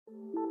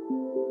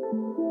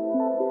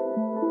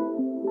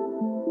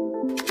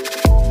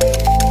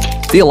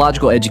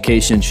Theological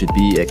education should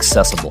be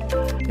accessible.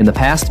 In the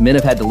past, men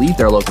have had to leave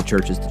their local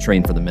churches to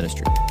train for the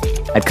ministry.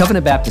 At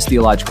Covenant Baptist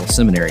Theological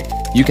Seminary,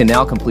 you can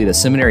now complete a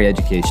seminary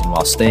education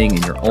while staying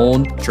in your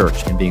own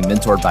church and being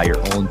mentored by your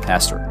own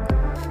pastor.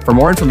 For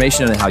more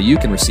information on how you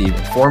can receive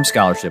informed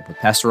scholarship with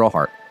pastoral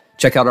heart,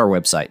 check out our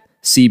website,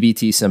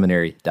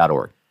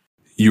 cbtseminary.org.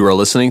 You are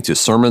listening to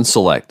Sermon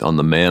Select on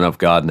the Man of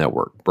God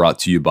Network, brought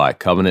to you by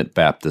Covenant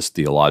Baptist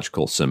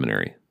Theological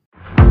Seminary.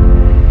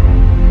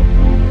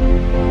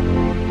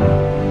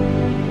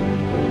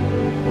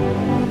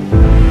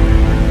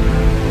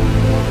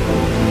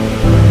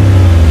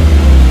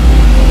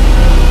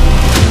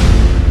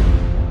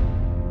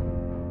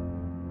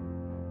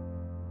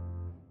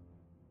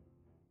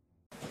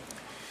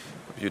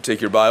 You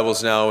take your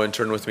Bibles now and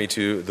turn with me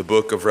to the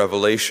book of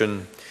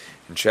Revelation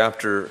in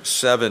chapter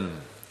 7.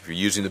 If you're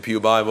using the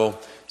Pew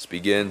Bible, this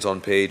begins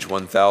on page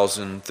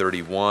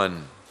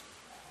 1031.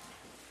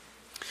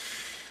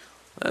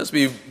 As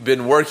we've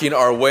been working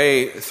our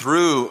way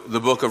through the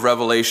book of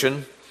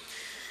Revelation,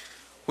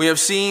 we have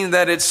seen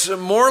that it's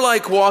more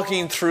like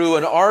walking through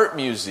an art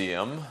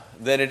museum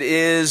than it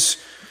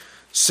is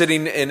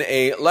sitting in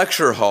a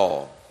lecture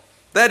hall.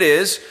 That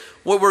is,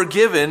 what we're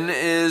given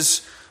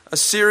is a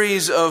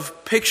series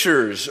of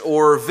pictures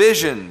or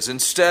visions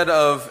instead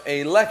of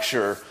a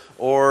lecture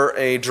or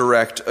a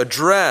direct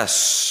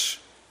address.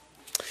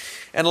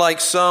 And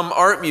like some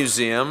art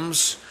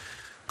museums,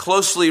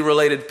 closely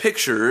related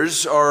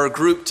pictures are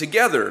grouped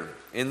together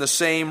in the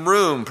same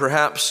room,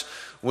 perhaps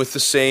with the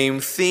same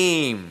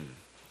theme.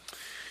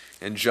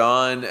 And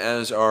John,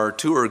 as our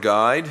tour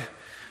guide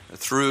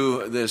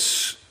through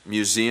this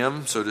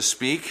museum, so to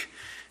speak,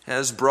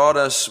 has brought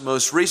us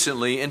most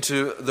recently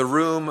into the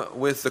room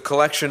with the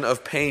collection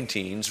of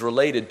paintings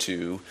related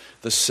to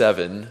the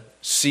 7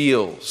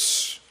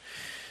 seals.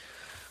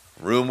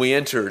 Room we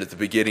entered at the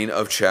beginning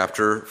of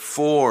chapter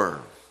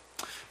 4.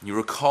 You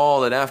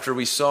recall that after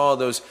we saw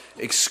those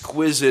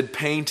exquisite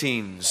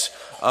paintings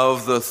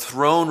of the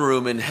throne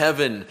room in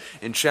heaven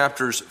in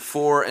chapters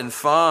 4 and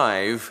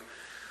 5,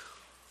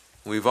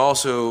 we've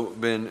also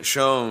been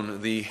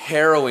shown the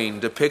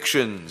harrowing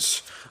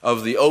depictions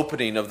of the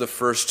opening of the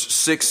first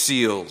 6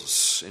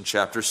 seals in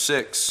chapter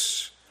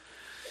 6.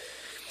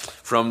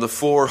 From the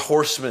 4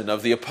 horsemen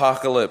of the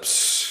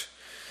apocalypse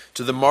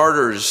to the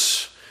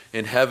martyrs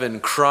in heaven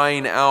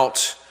crying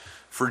out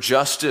for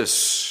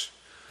justice,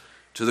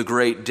 to the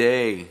great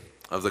day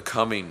of the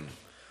coming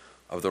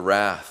of the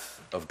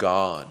wrath of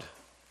God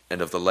and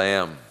of the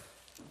Lamb.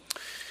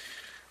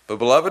 But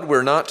beloved,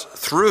 we're not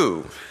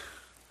through.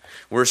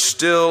 We're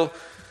still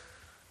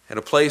at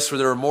a place where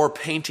there are more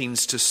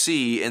paintings to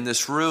see in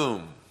this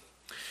room.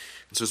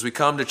 And so as we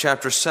come to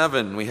chapter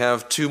 7, we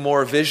have 2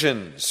 more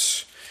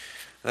visions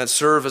that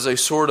serve as a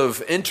sort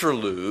of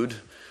interlude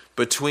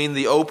between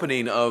the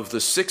opening of the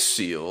 6th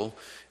seal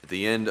at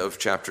the end of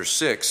chapter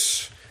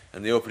 6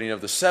 and the opening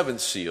of the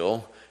 7th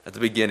seal at the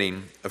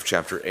beginning of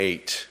chapter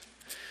 8.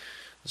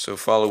 So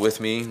follow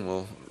with me.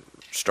 We'll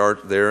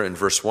start there in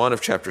verse 1 of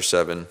chapter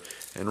 7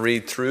 and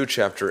read through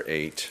chapter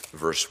 8,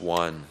 verse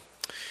 1.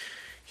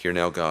 Hear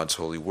now God's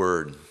holy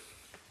word.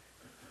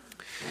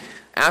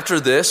 After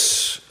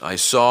this, I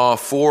saw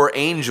 4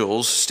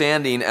 angels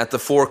standing at the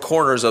 4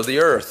 corners of the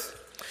earth,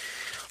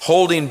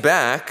 holding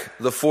back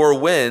the 4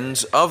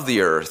 winds of the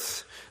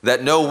earth,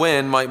 that no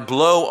wind might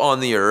blow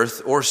on the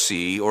earth or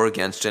sea or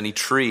against any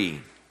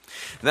tree.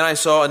 Then I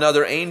saw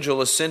another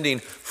angel ascending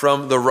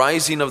from the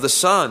rising of the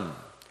sun,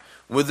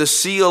 with the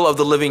seal of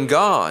the living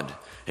God.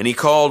 And he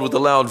called with a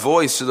loud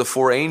voice to the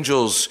 4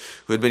 angels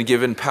who had been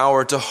given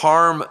power to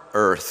harm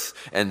earth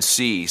and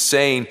sea,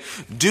 saying,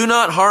 "Do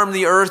not harm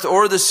the earth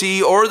or the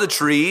sea or the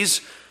trees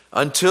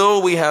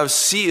until we have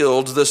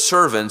sealed the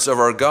servants of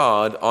our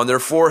God on their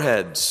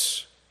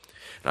foreheads."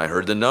 And I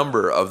heard the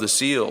number of the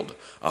sealed,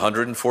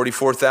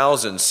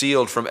 144,000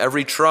 sealed from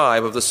every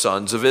tribe of the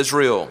sons of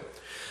Israel.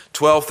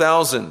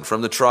 12,000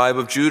 from the tribe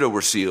of Judah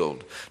were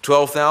sealed,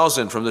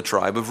 12,000 from the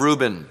tribe of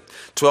Reuben,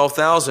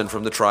 12,000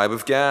 from the tribe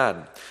of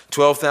Gad,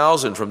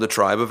 12,000 from the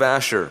tribe of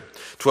Asher,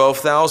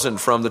 12,000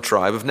 from the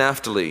tribe of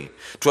Naphtali,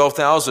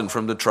 12,000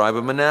 from the tribe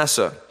of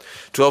Manasseh,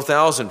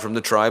 12,000 from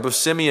the tribe of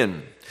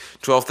Simeon,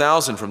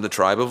 12,000 from the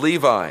tribe of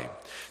Levi,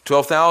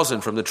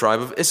 12,000 from the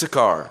tribe of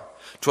Issachar,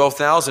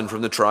 12,000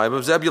 from the tribe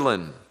of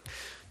Zebulun,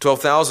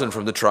 12,000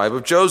 from the tribe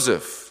of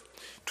Joseph,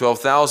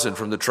 12,000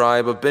 from the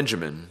tribe of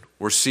Benjamin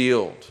were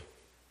sealed.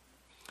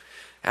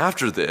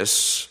 After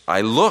this,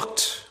 I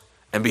looked,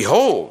 and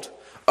behold,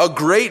 a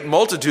great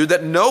multitude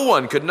that no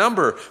one could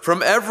number,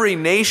 from every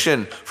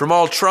nation, from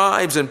all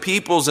tribes and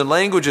peoples and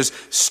languages,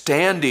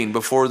 standing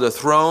before the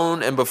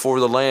throne and before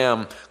the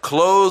Lamb,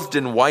 clothed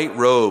in white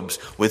robes,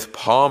 with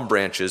palm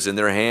branches in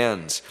their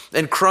hands,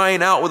 and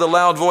crying out with a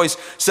loud voice,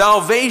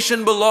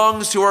 "Salvation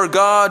belongs to our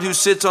God who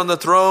sits on the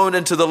throne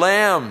and to the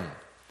Lamb."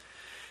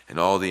 And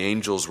all the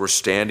angels were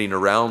standing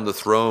around the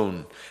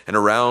throne and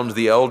around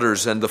the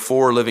elders and the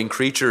 4 living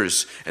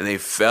creatures, and they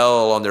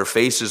fell on their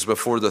faces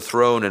before the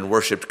throne and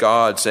worshipped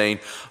God, saying,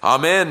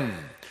 "Amen.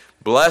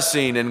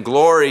 Blessing and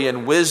glory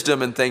and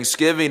wisdom and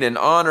thanksgiving and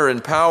honor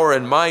and power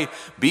and might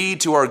be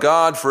to our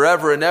God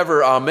forever and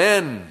ever.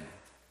 Amen.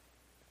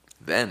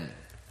 Then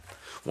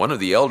one of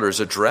the elders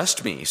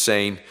addressed me,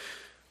 saying,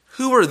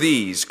 "Who are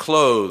these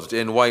clothed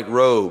in white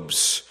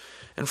robes,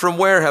 and from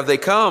where have they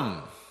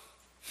come?"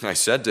 I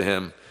said to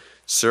him,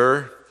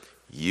 "Sir,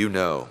 you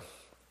know."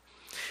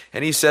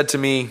 And he said to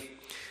me,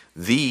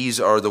 "These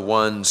are the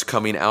ones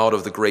coming out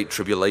of the great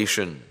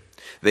tribulation.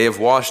 They have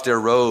washed their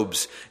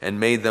robes and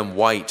made them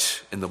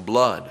white in the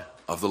blood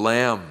of the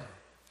Lamb.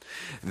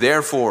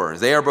 Therefore,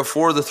 they are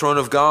before the throne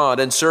of God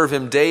and serve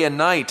him day and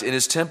night in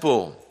his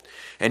temple.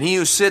 And he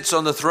who sits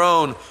on the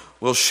throne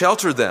will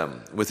shelter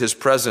them with his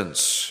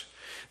presence.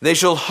 They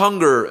shall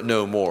hunger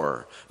no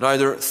more,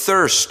 neither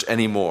thirst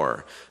any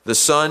more. The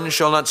sun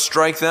shall not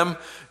strike them,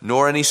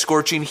 nor any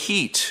scorching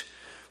heat.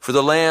 For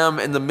the Lamb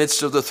in the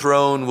midst of the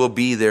throne will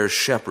be their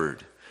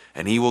shepherd,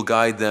 and he will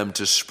guide them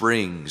to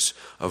springs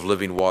of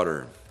living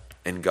water.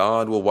 And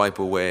God will wipe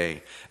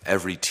away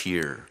every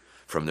tear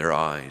from their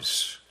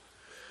eyes."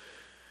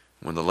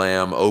 When the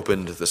Lamb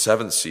opened the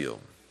seventh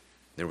seal,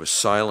 there was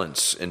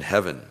silence in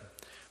heaven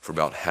for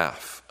about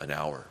half an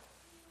hour.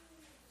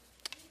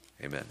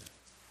 Amen.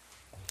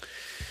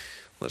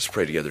 Let's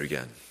pray together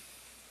again.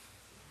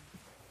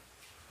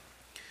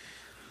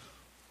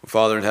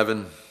 Father in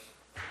heaven,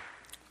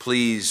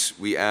 please,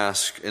 we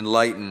ask,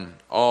 enlighten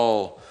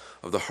all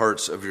of the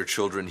hearts of your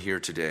children here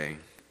today,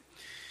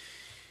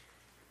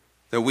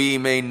 that we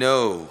may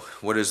know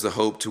what is the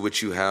hope to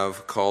which you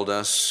have called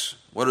us,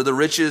 what are the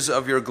riches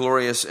of your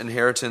glorious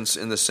inheritance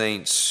in the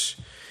saints,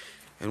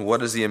 and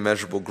what is the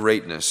immeasurable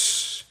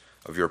greatness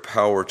of your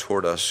power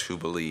toward us who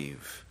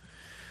believe.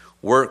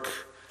 Work,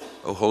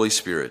 O Holy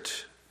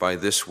Spirit, by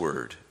this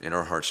word in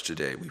our hearts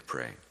today, we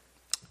pray.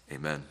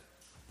 Amen.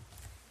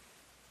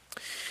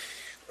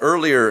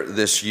 Earlier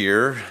this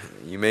year,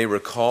 you may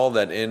recall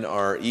that in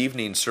our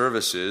evening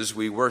services,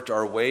 we worked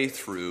our way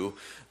through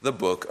the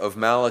book of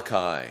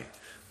Malachi,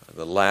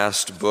 the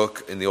last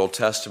book in the Old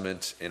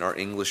Testament in our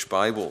English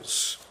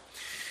Bibles.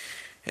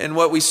 And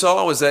what we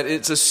saw was that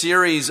it's a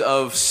series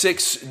of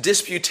 6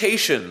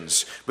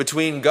 disputations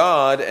between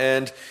God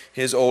and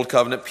his Old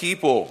Covenant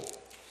people.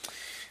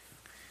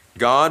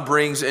 God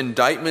brings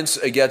indictments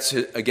against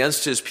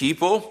his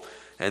people,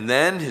 and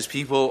then his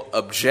people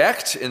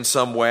object in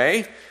some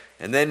way,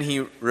 and then he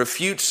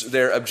refutes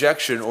their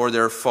objection or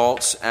their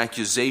false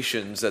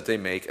accusations that they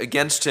make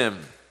against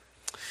him.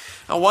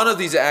 Now, one of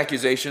these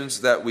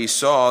accusations that we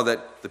saw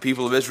that the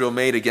people of Israel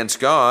made against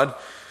God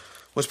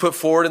was put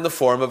forward in the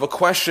form of a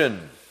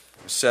question.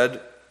 It was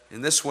said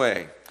in this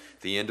way,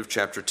 at the end of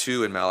chapter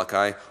 2 in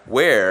Malachi,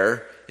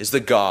 "Where is the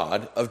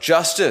God of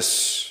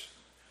justice?"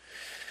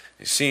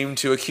 They seem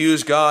to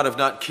accuse God of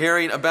not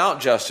caring about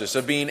justice,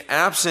 of being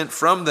absent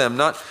from them,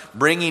 not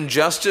bringing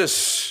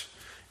justice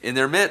in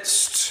their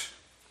midst.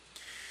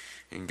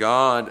 And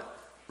God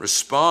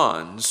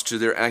responds to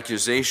their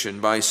accusation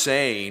by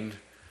saying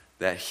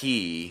that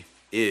he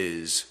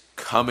is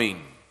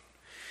coming.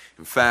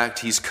 In fact,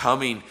 he's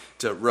coming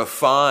to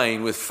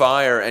refine with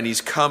fire, and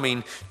he's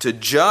coming to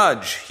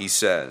judge, he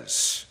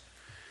says.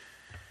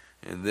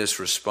 And this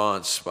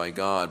response by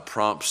God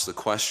prompts the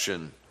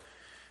question,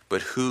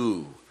 but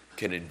who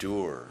can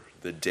endure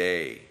the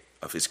day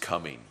of his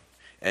coming?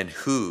 And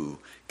who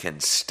can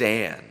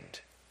stand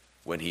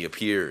when he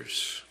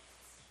appears?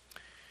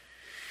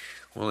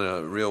 Well, in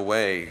a real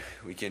way,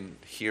 we can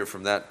hear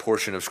from that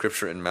portion of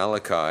Scripture in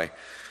Malachi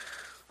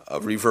a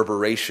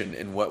reverberation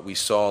in what we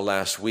saw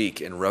last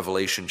week in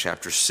Revelation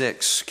chapter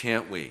 6,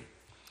 can't we?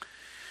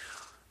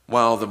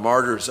 While the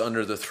martyrs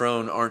under the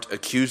throne aren't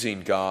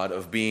accusing God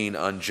of being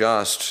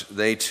unjust,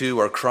 they too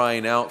are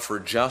crying out for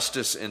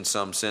justice in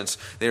some sense.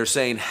 They are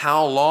saying,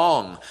 "How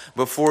long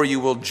before you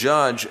will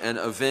judge and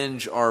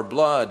avenge our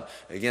blood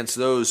against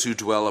those who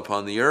dwell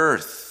upon the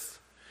earth?"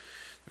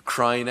 They're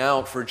crying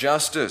out for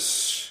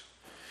justice.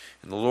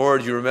 And the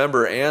Lord, you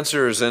remember,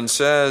 answers and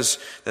says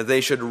that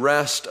they should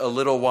rest a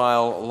little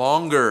while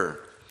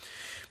longer.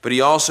 But he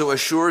also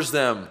assures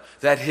them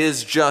that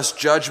his just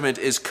judgment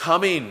is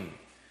coming.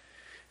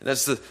 And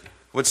that's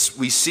what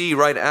we see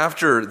right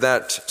after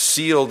that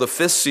seal, the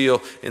 5th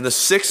seal. In the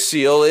 6th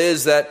seal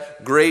is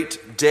that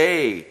great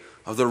day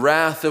of the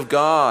wrath of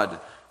God,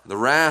 the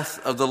wrath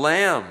of the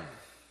Lamb.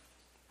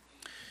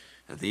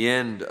 At the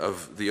end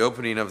of the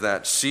opening of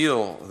that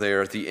seal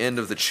there, at the end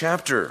of the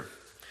chapter,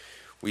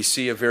 we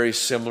see a very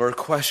similar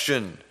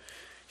question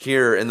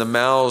here in the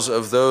mouths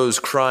of those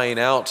crying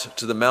out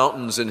to the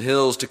mountains and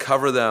hills to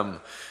cover them.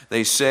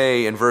 They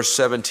say in verse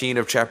 17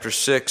 of chapter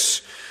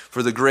 6,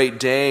 "For the great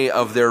day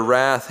of their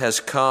wrath has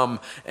come,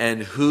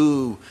 and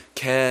who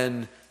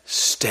can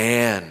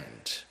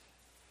stand?"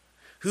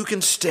 Who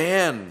can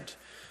stand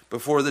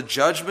before the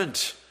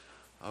judgment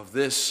of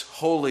this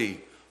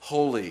holy,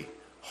 holy,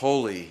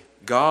 holy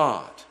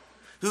God?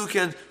 Who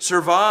can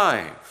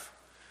survive?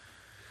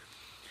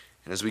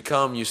 And as we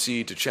come, you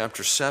see, to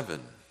chapter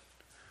 7,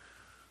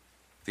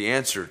 the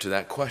answer to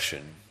that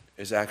question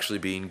is actually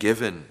being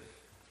given.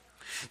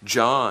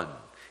 John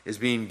is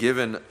being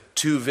given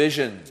 2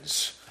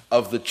 visions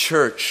of the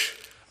church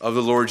of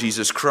the Lord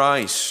Jesus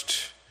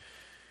Christ,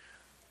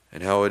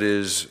 and how it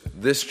is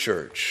this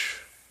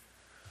church,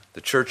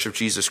 the church of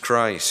Jesus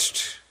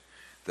Christ,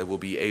 that will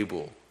be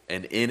able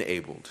and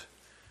enabled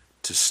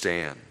to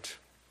stand.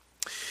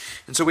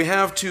 And so we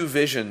have two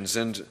visions,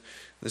 and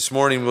this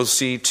morning we'll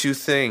see two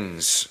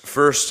things.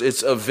 First,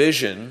 it's a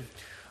vision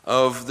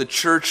of the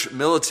church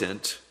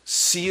militant,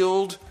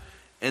 sealed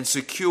and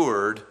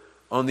secured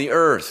on the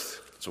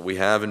earth. That's what we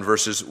have in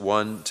verses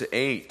 1 to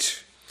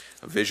 8.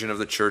 A vision of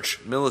the church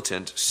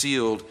militant,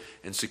 sealed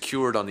and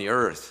secured on the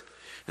earth.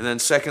 And then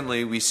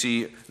secondly, we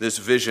see this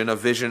vision, a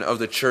vision of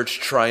the church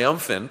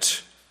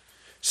triumphant,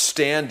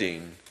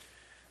 standing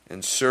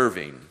and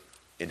serving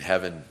in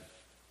heaven.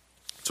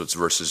 So it's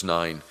verses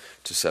 9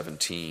 to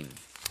 17.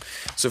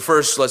 So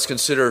first, let's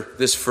consider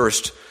this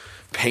first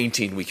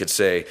painting, we could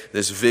say,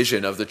 this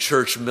vision of the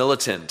church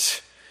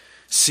militant,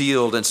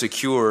 sealed and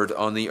secured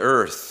on the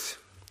earth.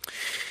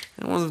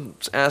 And we'll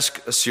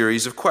ask a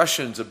series of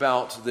questions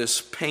about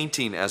this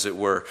painting, as it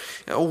were.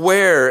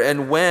 Where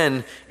and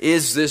when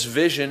is this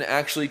vision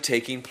actually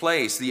taking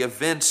place? The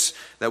events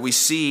that we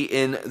see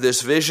in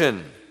this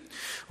vision.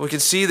 We can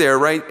see there,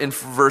 right in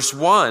verse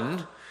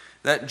 1,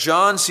 that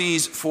John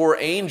sees four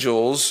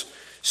angels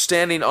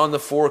standing on the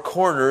four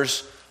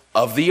corners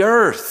of the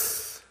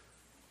earth.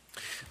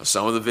 Now,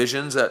 some of the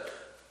visions that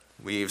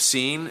we've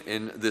seen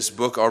in this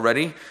book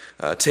already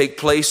take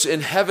place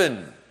in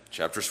heaven.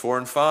 Chapters 4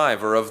 and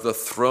 5 are of the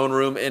throne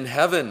room in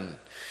heaven.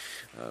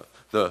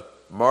 The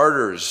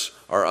martyrs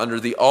are under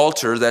the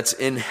altar that's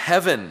in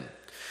heaven.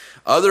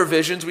 Other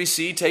visions we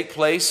see take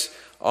place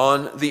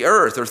on the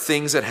earth, or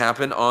things that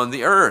happen on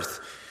the earth.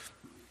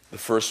 The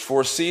first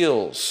four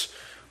seals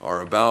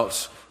are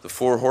about the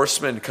four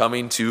horsemen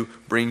coming to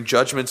bring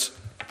judgments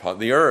upon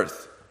the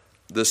earth.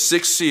 The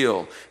sixth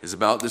seal is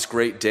about this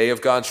great day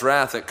of God's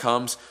wrath that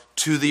comes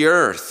to the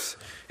earth.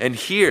 And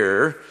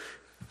here,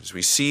 as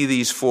we see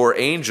these four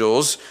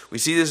angels, we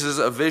see this as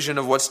a vision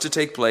of what's to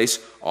take place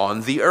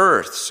on the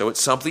earth. So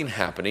it's something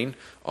happening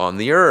on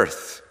the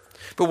earth.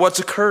 But what's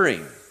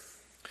occurring?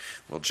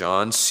 Well,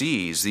 John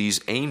sees these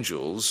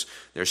angels.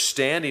 They're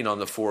standing on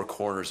the four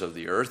corners of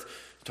the earth,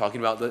 talking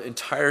about the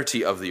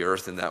entirety of the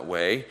earth in that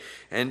way,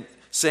 and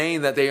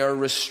saying that they are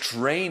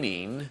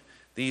restraining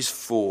these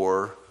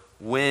four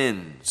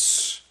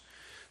winds.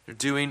 They're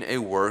doing a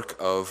work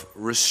of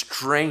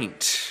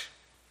restraint.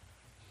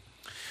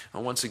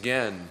 And once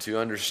again, to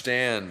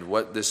understand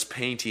what this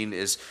painting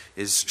is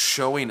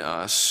showing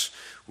us,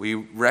 we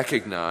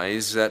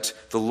recognize that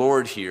the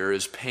Lord here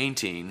is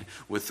painting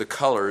with the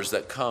colors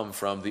that come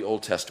from the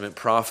Old Testament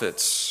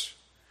prophets.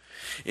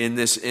 In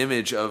this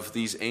image of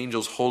these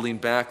angels holding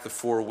back the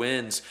four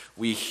winds,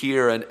 we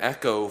hear an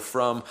echo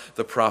from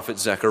the prophet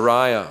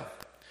Zechariah.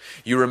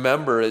 You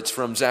remember it's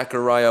from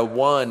Zechariah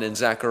 1 and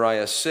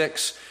Zechariah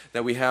 6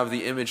 that we have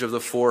the image of the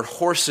four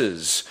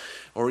horses,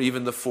 or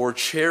even the four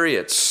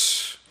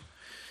chariots.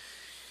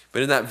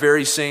 But in that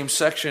very same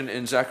section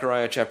in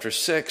Zechariah chapter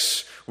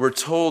 6, we're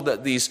told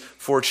that these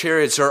four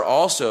chariots are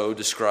also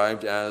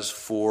described as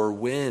four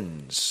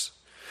winds.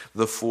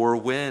 The four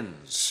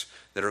winds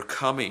that are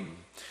coming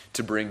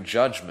to bring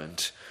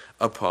judgment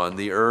upon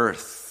the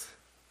earth.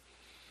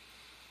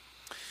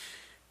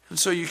 And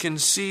so you can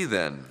see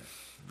then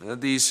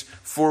that these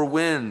four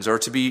winds are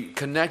to be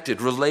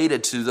connected,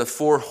 related to the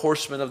four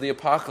horsemen of the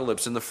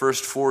apocalypse and the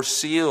first four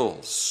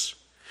seals.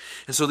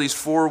 And so these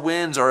four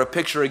winds are a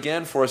picture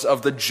again for us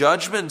of the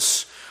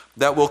judgments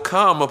that will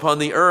come upon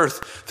the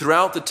earth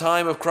throughout the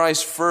time of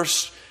Christ's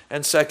first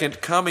and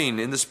second coming,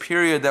 in this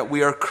period that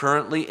we are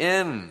currently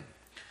in.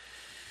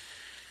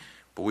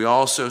 But we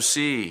also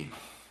see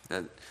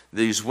that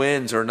these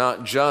winds are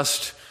not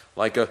just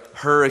like a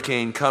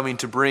hurricane coming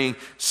to bring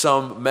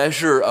some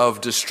measure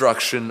of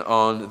destruction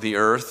on the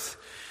earth,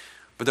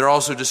 but they're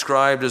also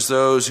described as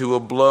those who will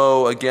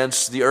blow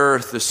against the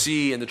earth, the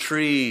sea, and the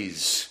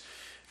trees.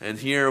 And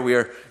here we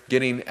are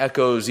getting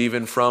echoes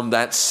even from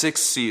that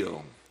sixth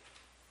seal.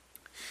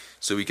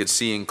 So we could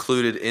see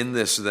included in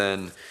this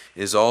then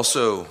is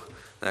also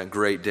that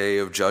great day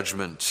of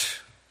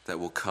judgment that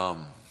will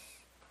come.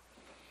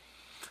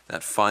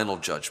 That final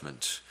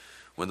judgment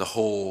when the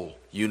whole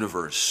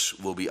universe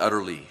will be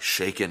utterly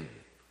shaken.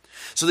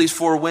 So these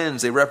four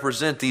winds, they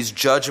represent these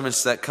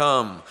judgments that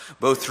come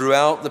both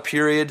throughout the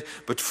period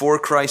before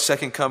Christ's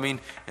second coming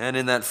and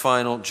in that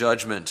final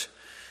judgment.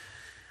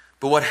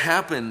 But what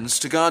happens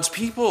to God's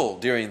people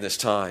during this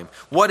time?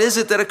 What is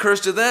it that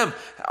occurs to them?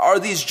 Are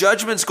these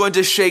judgments going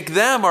to shake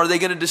them? Are they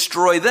going to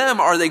destroy them?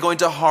 Are they going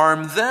to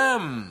harm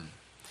them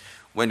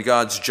when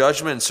God's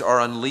judgments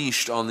are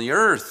unleashed on the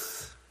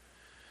earth?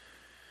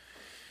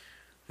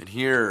 And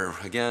here,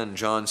 again,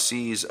 John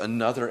sees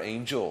another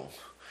angel,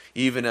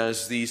 even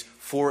as these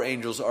four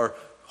angels are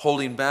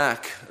holding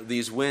back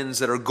these winds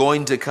that are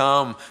going to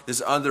come.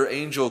 This other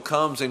angel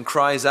comes and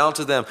cries out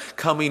to them,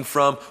 coming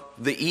from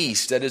the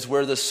east, that is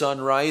where the sun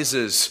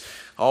rises.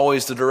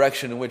 Always the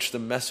direction in which the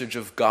message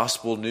of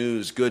gospel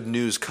news, good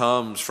news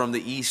comes. From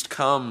the east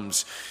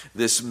comes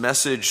this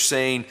message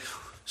saying,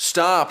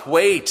 stop,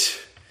 wait.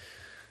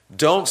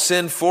 Don't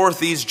send forth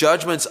these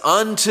judgments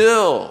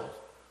until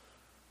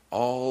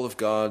all of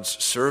God's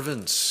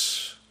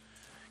servants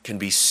can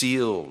be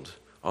sealed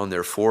on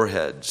their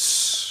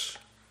foreheads.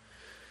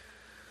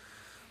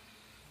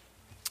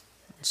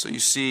 So you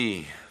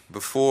see,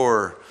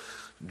 before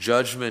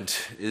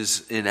judgment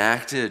is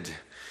enacted,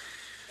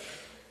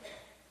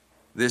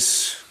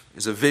 this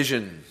is a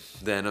vision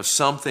then of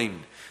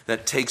something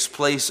that takes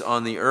place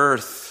on the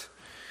earth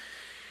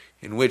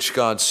in which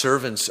God's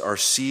servants are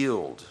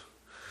sealed.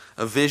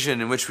 A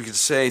vision in which we could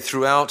say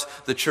throughout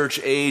the church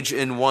age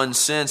in one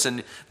sense,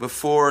 and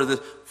before the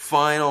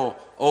final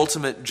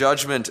ultimate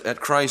judgment at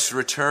Christ's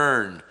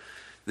return,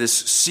 this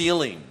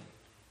sealing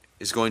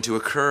is going to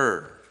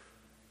occur.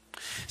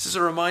 This is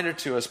a reminder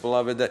to us,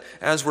 beloved, that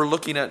as we're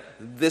looking at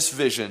this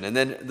vision and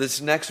then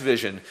this next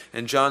vision,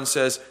 and John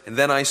says, and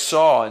then I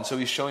saw, and so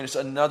he's showing us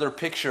another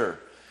picture.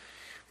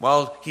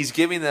 While he's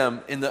giving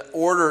them in the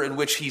order in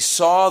which he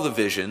saw the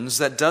visions,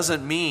 that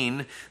doesn't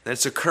mean that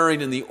it's occurring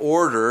in the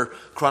order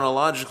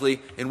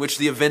chronologically in which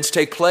the events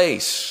take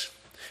place.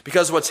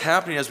 Because what's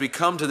happening as we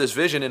come to this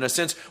vision, in a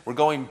sense, we're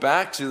going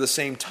back to the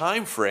same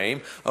time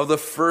frame of the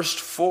first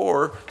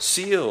 4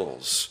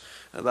 seals,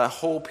 that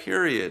whole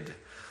period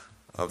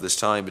of this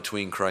time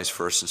between Christ's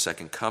first and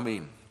second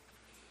coming.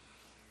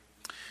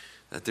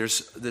 That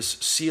there's this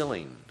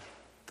sealing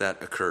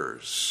that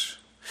occurs.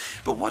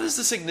 But what is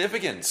the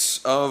significance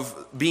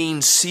of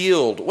being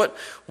sealed?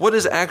 What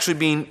is actually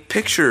being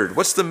pictured?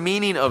 What's the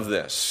meaning of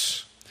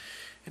this?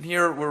 And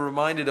here we're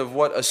reminded of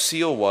what a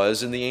seal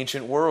was in the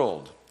ancient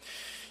world.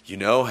 You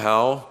know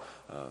how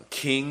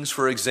kings,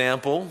 for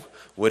example,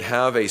 would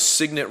have a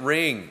signet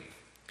ring.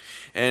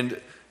 And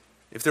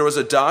if there was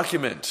a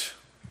document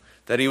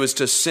that he was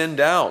to send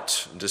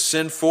out, to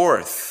send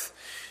forth,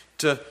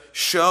 to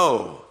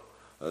show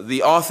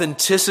the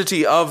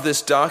authenticity of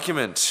this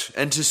document,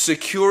 and to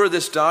secure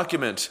this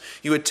document,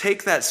 he would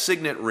take that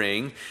signet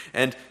ring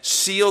and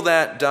seal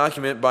that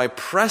document by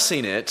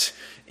pressing it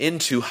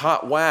into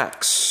hot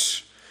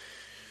wax,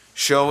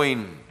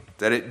 showing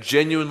that it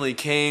genuinely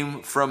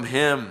came from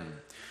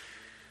him.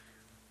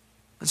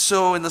 And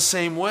so in the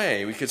same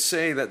way, we could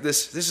say that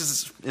this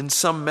is in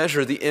some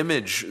measure the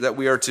image that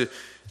we are to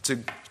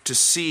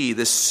see,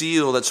 the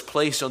seal that's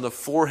placed on the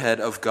forehead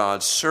of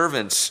God's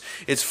servants.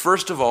 It's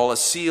first of all a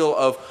seal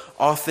of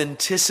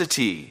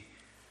authenticity.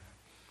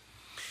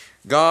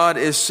 God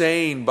is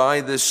saying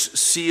by this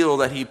seal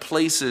that he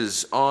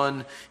places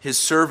on his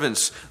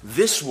servants,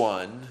 this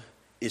one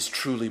is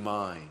truly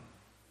mine.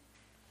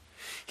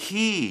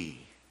 He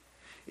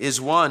is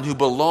one who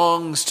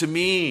belongs to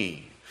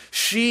me.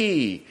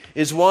 She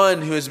is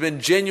one who has been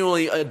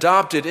genuinely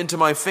adopted into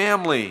my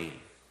family.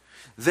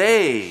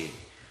 They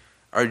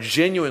are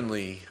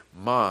genuinely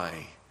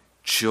my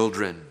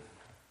children.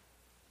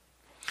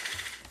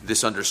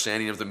 This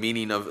understanding of the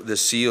meaning of the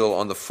seal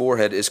on the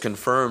forehead is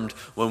confirmed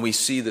when we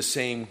see the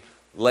same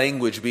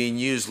language being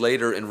used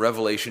later in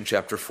Revelation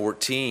chapter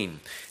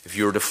 14. If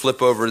you were to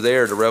flip over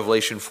there to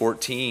Revelation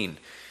 14,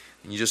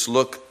 and you just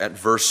look at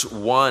verse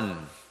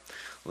 1,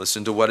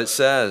 listen to what it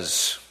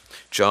says.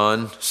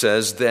 John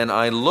says, "Then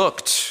I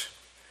looked,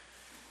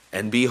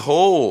 and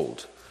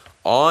behold,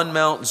 on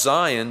Mount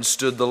Zion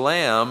stood the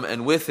Lamb,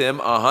 and with him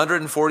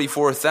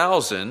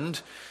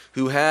 144,000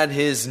 who had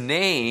his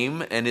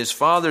name and his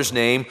Father's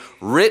name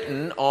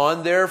written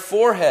on their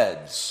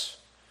foreheads."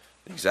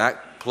 The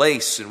exact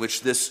place in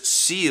which this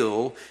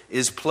seal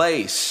is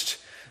placed.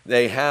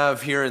 They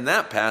have here in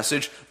that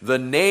passage the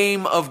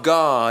name of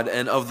God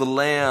and of the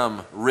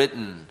Lamb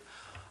written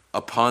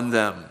upon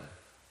them.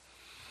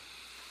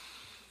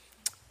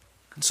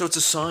 And so it's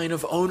a sign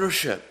of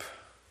ownership,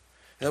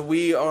 that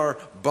we are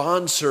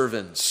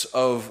bondservants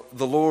of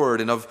the Lord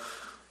and of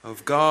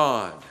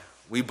God.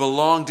 We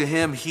belong to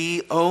him.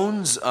 He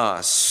owns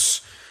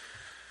us.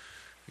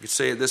 You could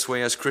say it this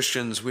way: as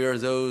Christians, we are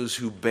those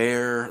who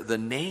bear the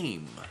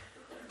name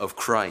of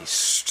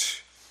Christ.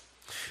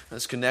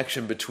 This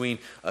connection between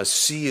a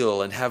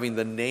seal and having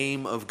the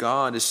name of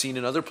God is seen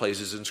in other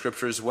places in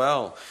Scripture as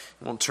well.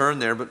 I won't turn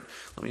there, but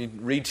let me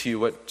read to you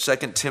what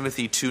 2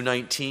 Timothy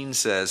 2:19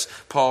 says.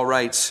 Paul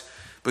writes,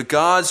 "But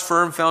God's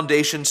firm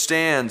foundation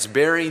stands,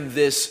 bearing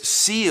this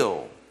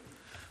seal.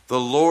 The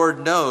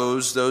Lord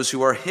knows those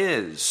who are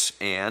his,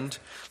 and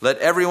let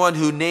everyone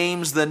who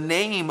names the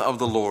name of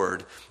the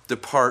Lord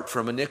depart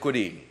from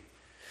iniquity."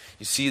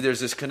 You see, there's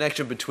this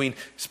connection between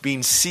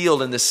being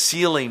sealed and the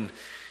sealing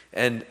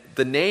and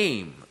the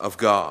name of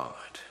God.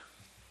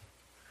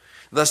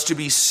 Thus, to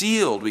be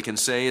sealed, we can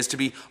say, is to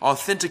be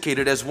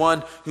authenticated as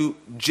one who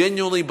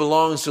genuinely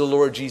belongs to the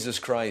Lord Jesus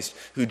Christ,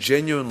 who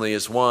genuinely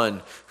is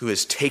one who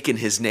has taken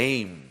his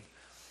name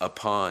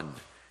upon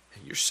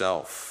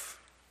yourself.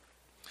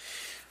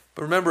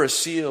 But remember, a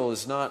seal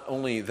is not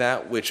only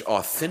that which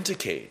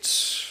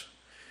authenticates.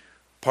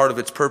 Part of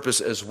its purpose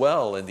as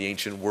well in the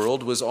ancient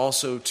world was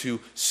also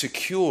to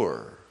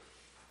secure.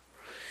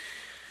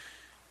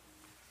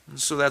 And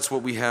so that's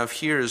what we have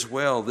here as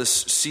well. This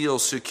seal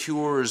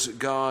secures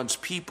God's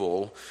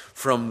people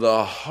from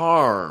the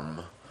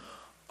harm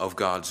of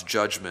God's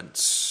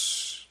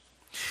judgments.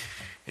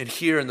 And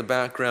here in the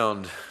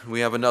background,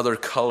 we have another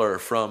color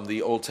from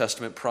the Old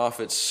Testament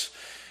prophets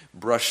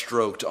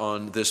brushstroked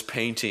on this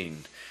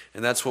painting.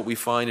 And that's what we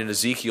find in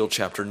Ezekiel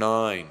chapter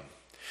 9.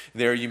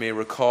 There you may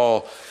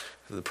recall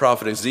the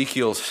prophet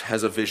Ezekiel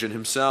has a vision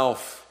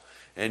himself,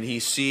 and he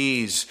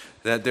sees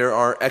that there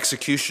are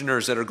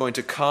executioners that are going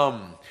to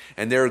come,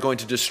 and they're going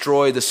to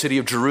destroy the city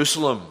of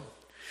Jerusalem.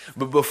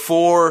 But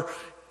before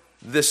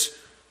this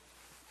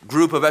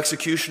group of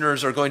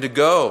executioners are going to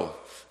go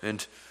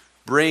and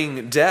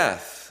bring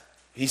death,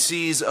 he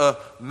sees a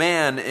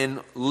man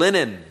in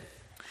linen,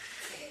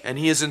 and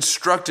he is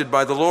instructed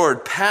by the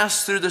Lord,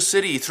 pass through the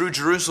city, through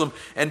Jerusalem,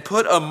 and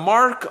put a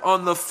mark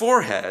on the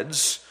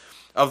foreheads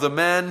of the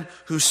men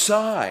who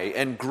sigh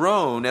and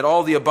groan at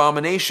all the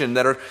abominations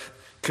that are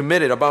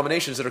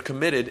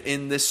committed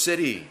in this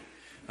city.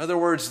 In other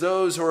words,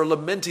 those who are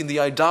lamenting the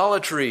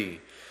idolatry,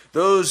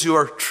 those who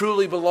are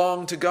truly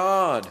belong to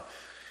God,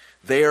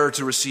 they are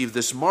to receive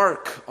this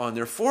mark on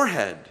their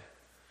forehead.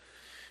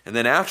 And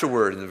then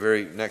afterward, in the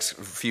very next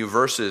few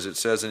verses, it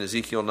says in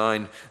Ezekiel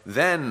 9,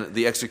 then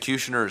the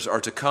executioners are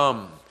to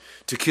come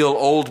to kill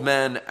old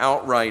men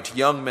outright,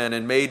 young men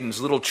and maidens,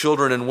 little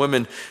children and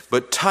women,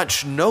 but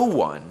touch no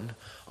one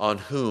on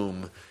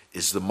whom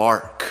is the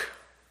mark.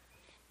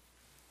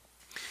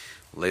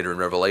 Later in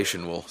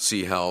Revelation, we'll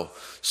see how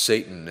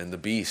Satan and the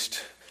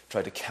beast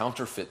try to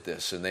counterfeit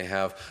this, and they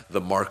have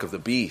the mark of the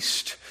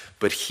beast.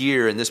 But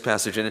here in this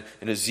passage, in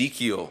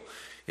Ezekiel,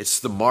 it's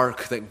the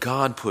mark that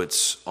God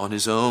puts on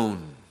his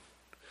own.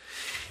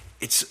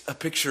 It's a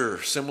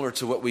picture similar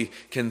to what we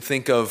can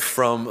think of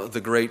from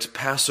the great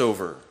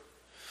Passover.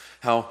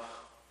 How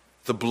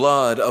the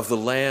blood of the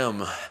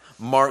lamb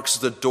marks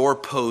the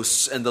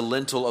doorposts and the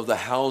lintel of the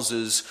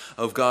houses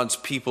of God's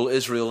people,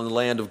 Israel, in the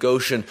land of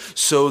Goshen,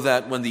 so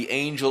that when the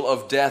angel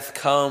of death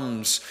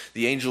comes,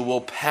 the angel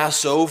will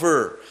pass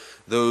over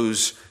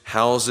those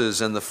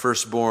houses, and the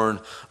firstborn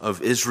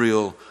of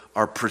Israel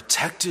are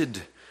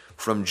protected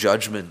from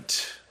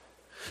judgment.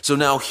 So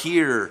now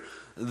here,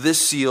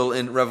 this seal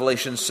in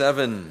Revelation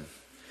 7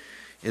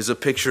 is a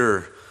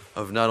picture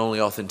of not only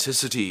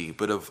authenticity,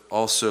 but of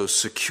also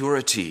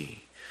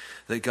security,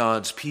 that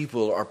God's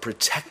people are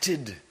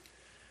protected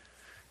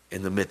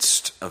in the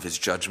midst of his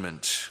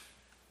judgment.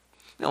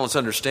 Now let's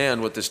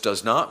understand what this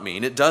does not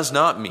mean. It does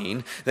not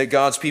mean that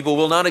God's people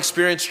will not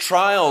experience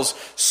trials,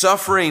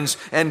 sufferings,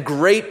 and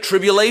great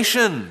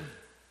tribulation.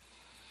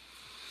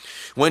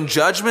 When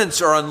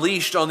judgments are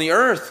unleashed on the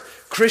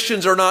earth,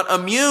 Christians are not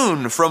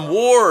immune from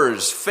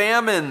wars,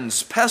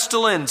 famines,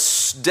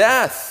 pestilence,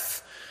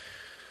 death.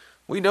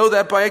 We know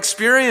that by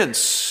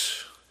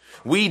experience.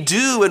 We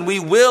do and we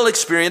will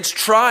experience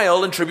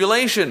trial and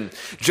tribulation.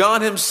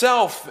 John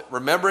himself,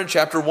 remember in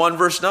chapter 1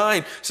 verse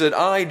 9, said,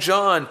 I,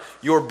 John,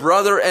 your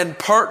brother and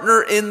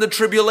partner in the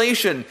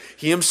tribulation.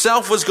 He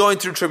himself was going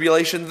through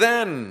tribulation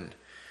then.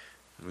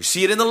 We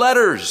see it in the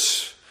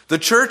letters. The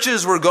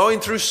churches were going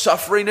through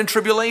suffering and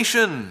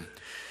tribulation.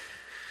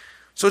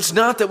 So it's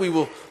not that we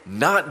will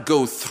not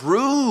go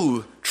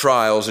through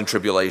trials and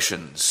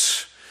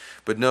tribulations.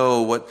 But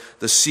no, what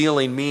the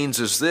sealing means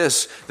is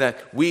this,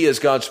 that we as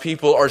God's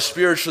people are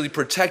spiritually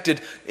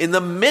protected in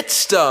the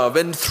midst of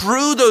and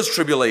through those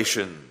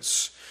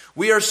tribulations.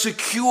 We are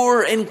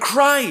secure in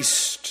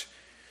Christ,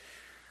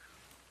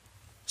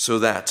 so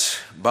that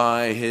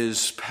by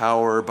his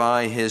power,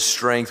 by his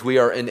strength, we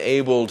are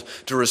enabled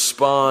to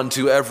respond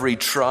to every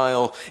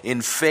trial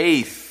in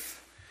faith.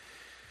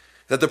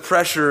 That the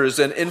pressures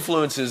and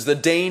influences, the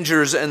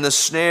dangers and the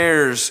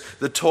snares,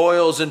 the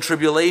toils and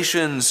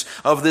tribulations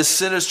of this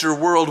sinister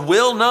world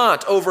will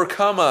not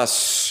overcome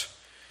us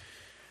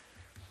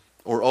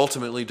or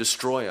ultimately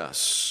destroy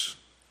us.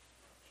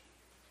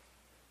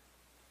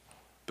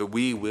 But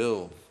we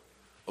will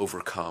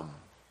overcome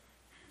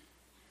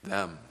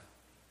them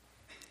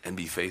and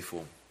be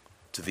faithful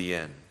to the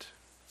end.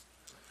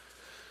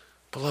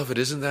 Beloved,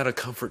 isn't that a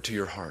comfort to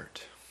your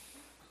heart?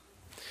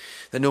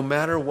 That no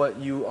matter what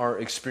you are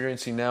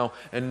experiencing now,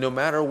 and no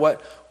matter what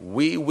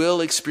we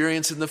will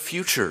experience in the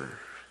future,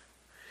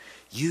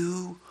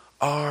 you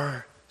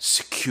are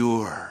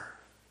secure.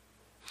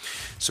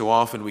 So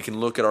often we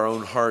can look at our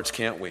own hearts,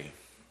 can't we?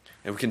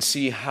 And we can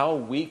see how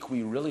weak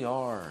we really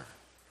are.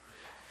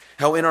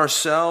 How in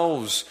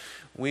ourselves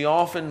we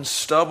often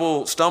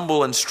stumble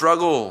and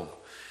struggle.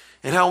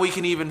 And how we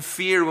can even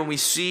fear when we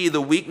see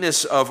the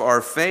weakness of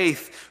our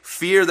faith,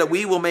 fear that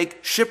we will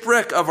make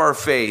shipwreck of our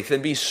faith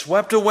and be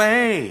swept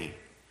away.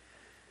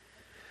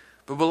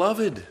 But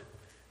beloved,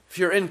 if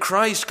you're in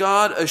Christ,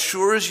 God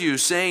assures you,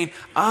 saying,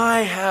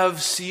 I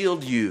have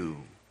sealed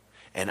you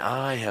and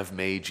I have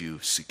made you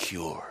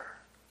secure.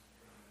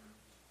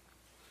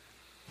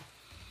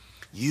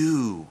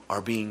 You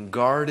are being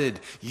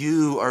guarded.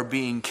 You are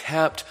being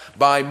kept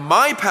by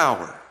my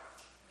power.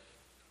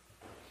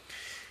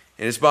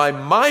 And it's by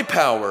my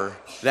power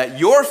that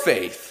your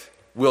faith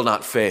will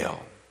not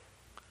fail.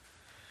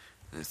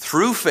 And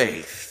through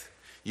faith,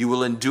 you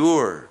will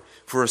endure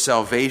for a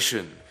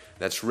salvation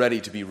that's ready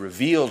to be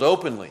revealed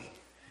openly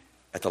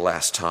at the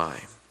last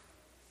time.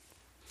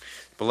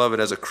 The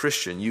Beloved, as a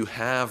Christian, you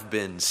have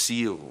been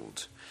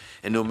sealed.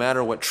 And no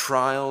matter what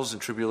trials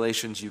and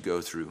tribulations you go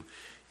through,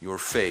 your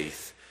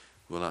faith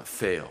will not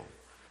fail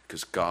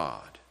because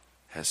God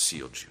has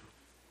sealed you.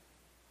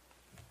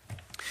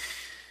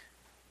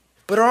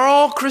 But are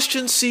all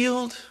Christians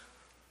sealed?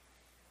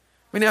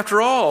 I mean, after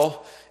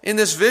all, in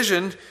this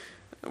vision,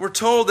 we're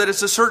told that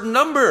it's a certain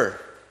number.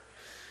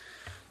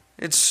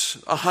 It's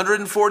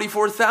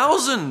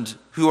 144,000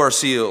 who are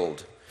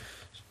sealed.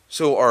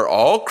 So are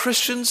all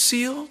Christians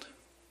sealed?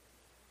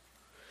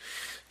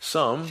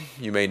 Some,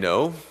 you may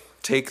know,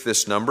 take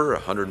this number,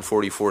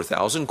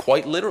 144,000,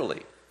 quite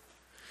literally.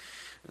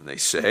 And they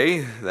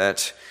say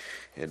that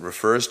it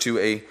refers to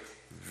a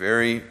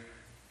very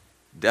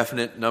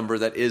definite number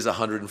that is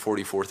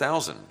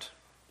 144,000.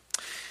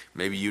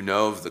 Maybe you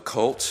know of the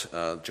cult,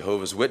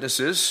 Jehovah's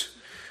Witnesses.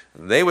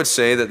 They would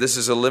say that this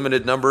is a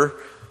limited number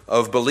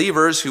of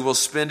believers who will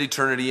spend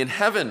eternity in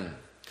heaven.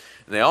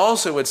 And they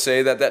also would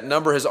say that that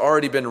number has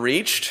already been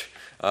reached.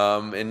 In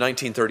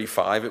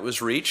 1935 it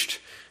was reached.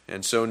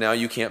 And so now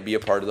you can't be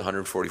a part of the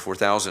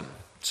 144,000.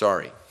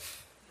 Sorry.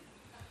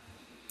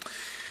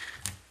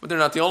 But they're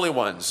not the only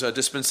ones.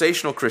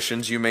 Dispensational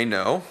Christians, you may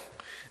know,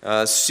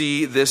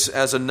 see this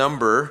as a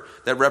number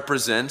that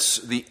represents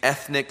the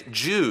ethnic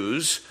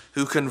Jews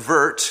who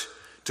convert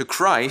to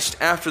Christ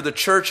after the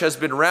church has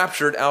been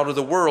raptured out of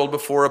the world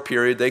before a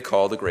period they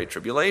call the Great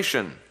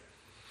Tribulation.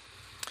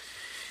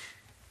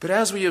 But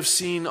as we have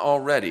seen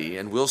already,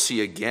 and will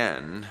see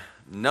again,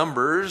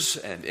 numbers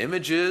and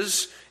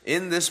images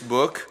in this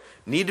book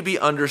need to be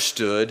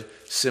understood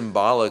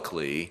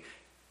symbolically,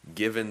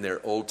 given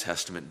their Old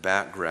Testament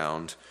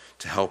background,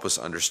 to help us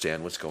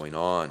understand what's going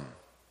on.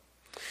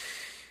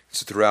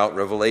 So throughout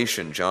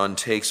Revelation, John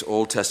takes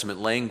Old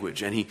Testament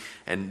language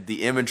and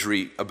the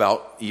imagery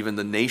about even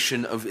the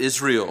nation of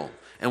Israel.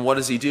 And what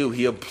does he do?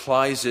 He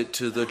applies it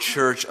to the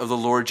church of the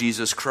Lord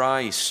Jesus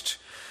Christ,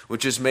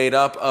 which is made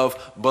up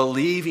of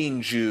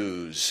believing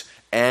Jews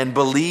and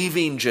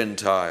believing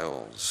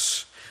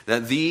Gentiles.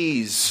 That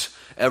these,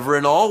 ever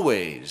and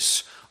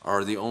always,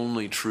 are the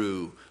only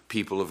true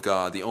people of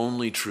God, the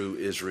only true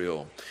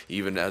Israel.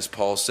 Even as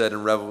Paul said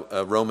in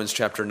Romans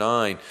chapter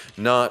 9,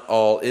 not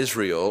all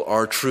Israel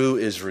are true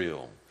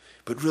Israel,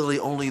 but really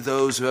only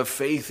those who have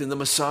faith in the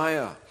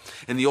Messiah.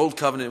 In the Old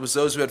Covenant, it was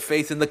those who had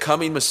faith in the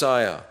coming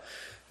Messiah.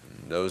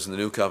 And those in the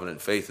New Covenant,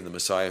 faith in the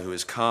Messiah who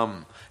has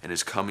come and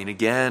is coming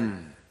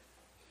again.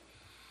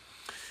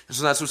 And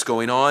so that's what's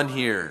going on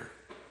here.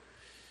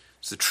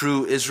 It's the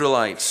true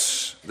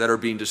Israelites that are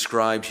being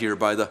described here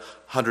by the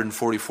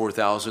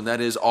 144,000. That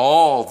is,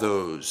 all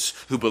those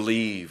who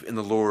believe in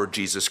the Lord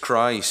Jesus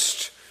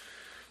Christ,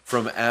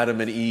 from Adam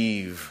and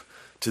Eve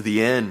to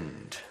the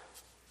end.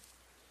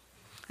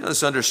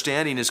 This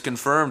understanding is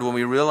confirmed when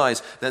we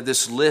realize that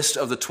this list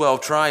of the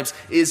 12 tribes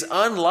is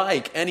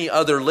unlike any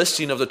other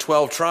listing of the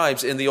 12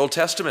 tribes in the Old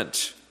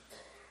Testament.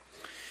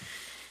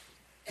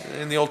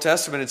 In the Old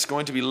Testament, it's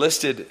going to be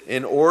listed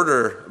in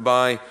order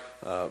by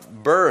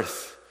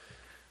birth.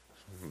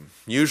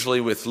 Usually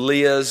with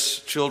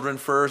Leah's children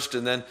first,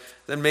 and then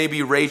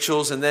maybe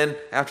Rachel's, and then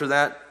after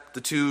that,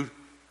 the two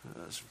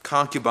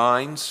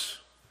concubines.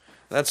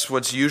 That's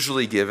what's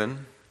usually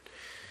given.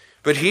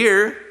 But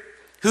here,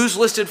 who's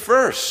listed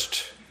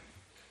first?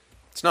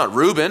 It's not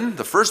Reuben,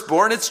 the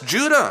firstborn, it's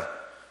Judah,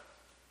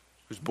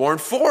 who's born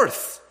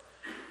fourth.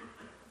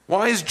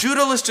 Why is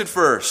Judah listed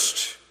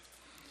first?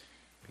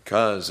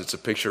 Because it's a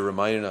picture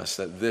reminding us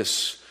that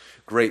this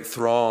great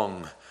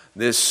throng,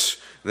 this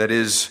that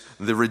is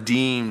the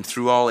redeemed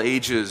through all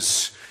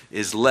ages,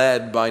 is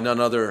led by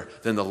none other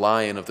than the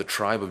Lion of the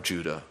tribe of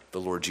Judah,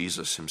 the Lord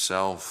Jesus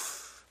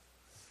himself.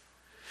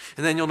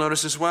 And then you'll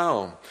notice as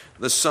well,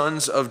 the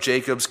sons of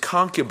Jacob's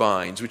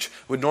concubines, which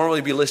would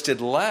normally be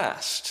listed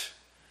last,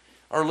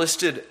 are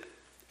listed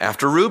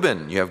after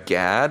Reuben. You have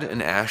Gad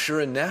and Asher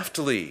and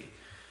Naphtali.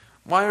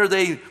 Why are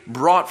they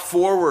brought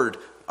forward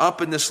up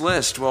in this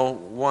list? Well,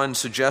 one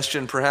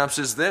suggestion perhaps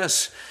is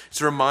this.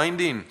 It's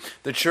reminding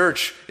the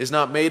church is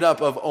not made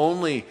up of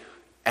only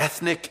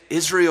ethnic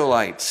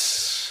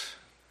Israelites,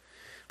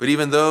 but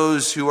even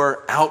those who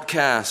are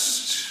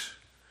outcasts,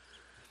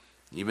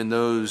 even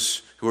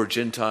those who are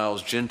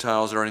Gentiles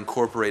that are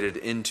incorporated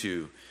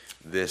into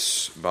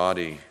this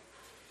body.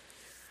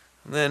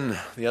 And then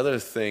the other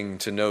thing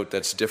to note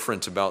that's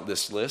different about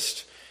this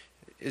list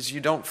is you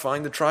don't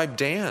find the tribe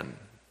Dan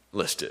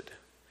listed.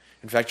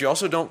 In fact, you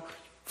also don't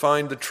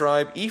find the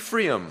tribe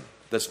Ephraim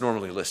that's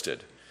normally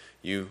listed.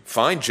 You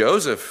find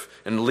Joseph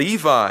and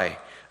Levi,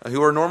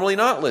 who are normally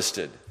not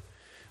listed.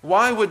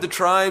 Why would the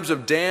tribes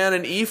of Dan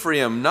and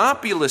Ephraim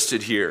not be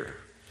listed here?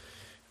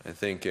 I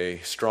think a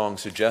strong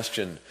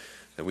suggestion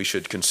that we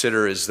should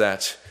consider is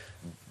that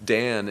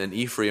Dan and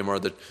Ephraim are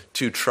the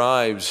two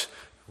tribes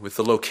with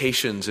the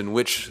locations in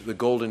which the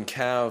golden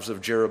calves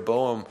of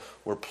Jeroboam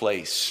were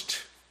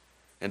placed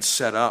and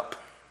set up.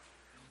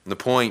 And the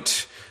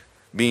point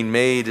being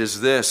made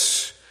is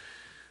this,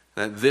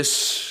 that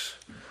this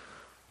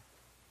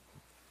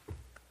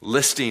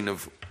listing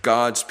of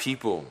God's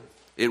people,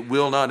 it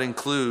will not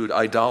include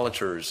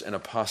idolaters and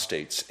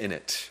apostates in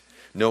it.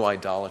 No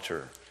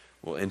idolater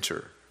will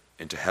enter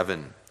into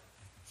heaven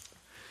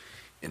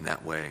in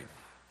that way.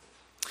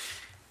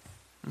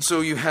 And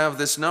so you have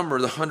this number,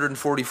 the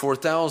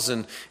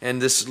 144,000,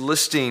 and this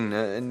listing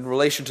in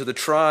relation to the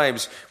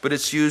tribes, but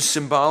it's used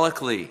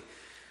symbolically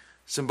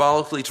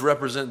to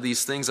represent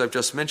these things I've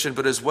just mentioned,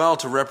 but as well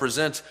to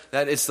represent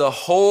that it's the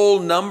whole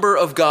number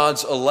of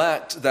God's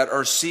elect that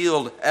are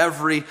sealed,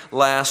 every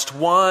last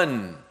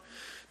one.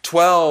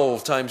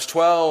 12 times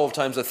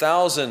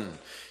 1,000.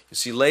 You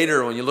see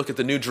later when you look at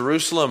the New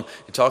Jerusalem,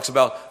 it talks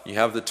about you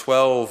have the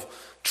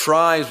 12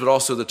 tribes, but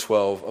also the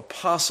 12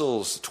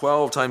 apostles,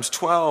 12 times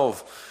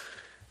 12,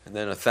 and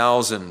then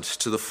 1,000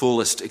 to the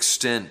fullest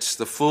extent,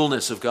 the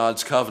fullness of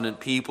God's covenant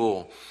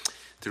people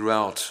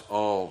throughout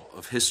all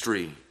of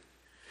history.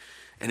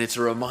 And it's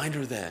a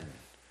reminder then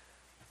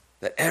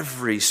that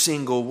every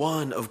single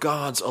one of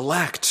God's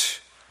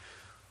elect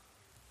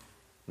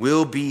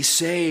will be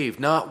saved.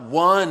 Not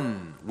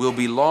one will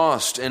be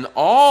lost, and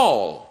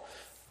all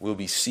will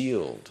be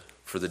sealed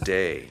for the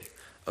day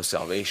of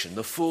salvation,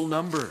 the full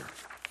number.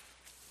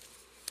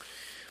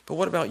 But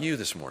what about you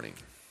this morning?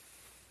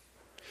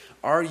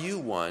 Are you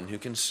one who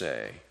can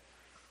say,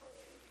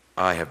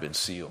 I have been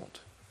sealed?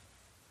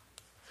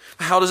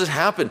 How does it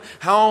happen?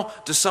 How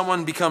does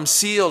someone become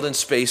sealed in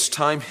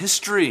space-time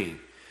history?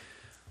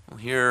 Well,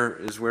 here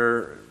is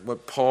where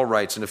what Paul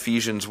writes in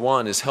Ephesians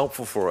 1 is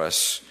helpful for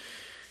us.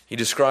 He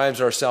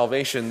describes our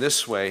salvation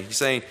this way. He's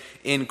saying,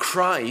 in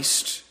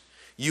Christ,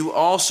 you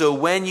also,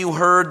 when you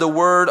heard the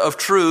word of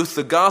truth,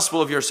 the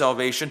gospel of your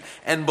salvation,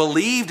 and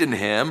believed in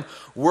him,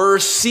 were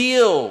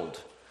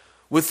sealed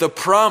with the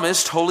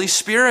promised Holy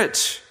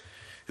Spirit,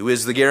 who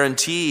is the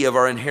guarantee of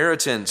our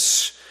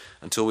inheritance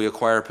until we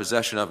acquire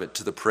possession of it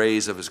to the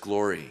praise of his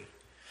glory.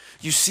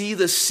 You see,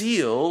 the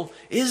seal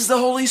is the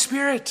Holy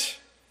Spirit.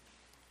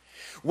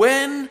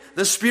 When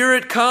the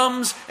Spirit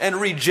comes and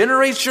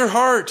regenerates your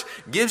heart,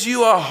 gives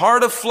you a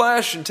heart of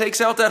flesh and takes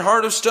out that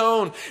heart of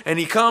stone, and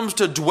he comes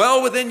to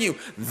dwell within you,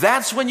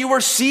 that's when you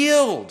are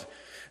sealed.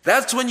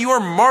 That's when you are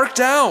marked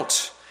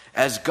out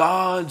as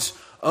God's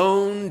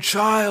own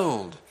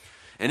child.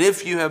 And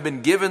if you have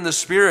been given the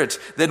Spirit,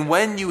 then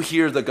when you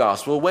hear the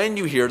gospel, when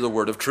you hear the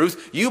word of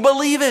truth, you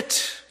believe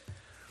it.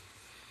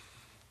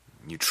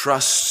 You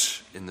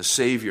trust in the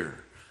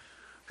Savior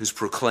who's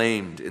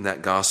proclaimed in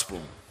that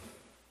gospel.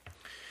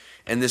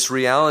 And this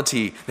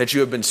reality that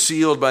you have been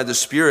sealed by the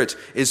Spirit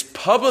is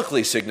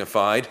publicly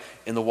signified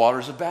in the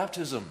waters of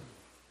baptism.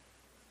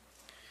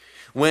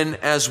 When,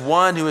 as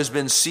one who has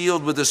been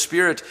sealed with the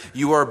Spirit,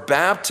 you are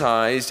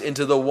baptized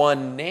into the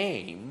one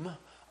name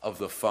of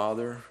the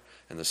Father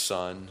and the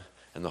Son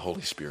and the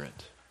Holy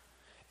Spirit.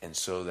 And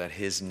so that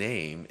his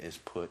name is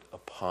put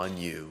upon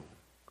you.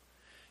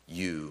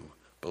 You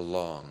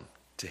belong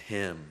to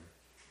him.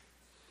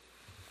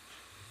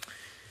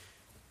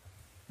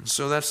 And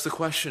so that's the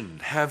question.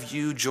 Have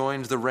you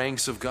joined the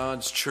ranks of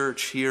God's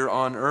church here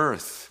on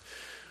earth?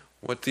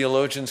 What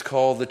theologians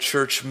call the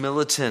church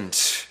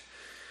militant.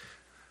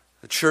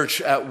 The church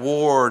at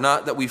war,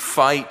 not that we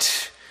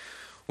fight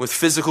with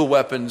physical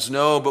weapons,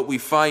 no, but we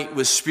fight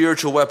with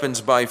spiritual weapons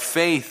by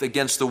faith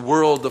against the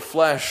world, the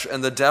flesh,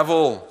 and the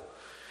devil.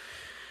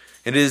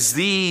 It is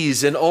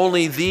these and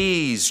only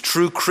these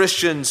true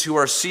Christians who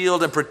are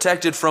sealed and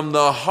protected from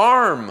the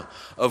harm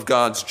of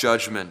God's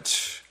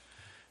judgment.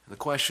 And the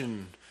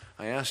question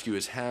I ask you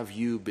is, have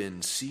you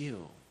been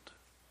sealed?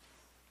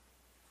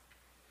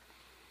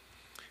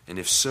 And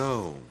if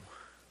so,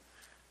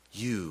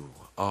 you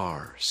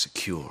are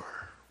secure.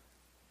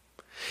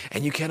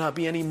 And you cannot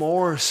be any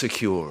more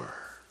secure.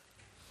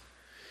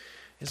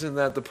 Isn't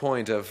that the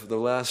point of the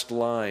last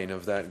line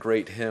of that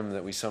great hymn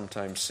that we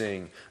sometimes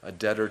sing, A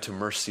Debtor to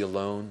Mercy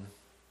Alone?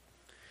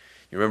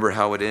 You remember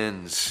how it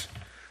ends?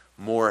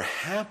 More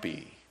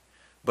happy,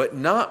 but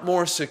not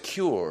more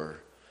secure,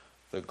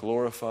 the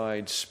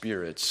glorified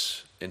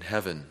spirits in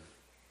heaven.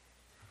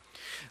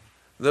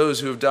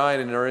 Those who have died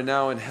and are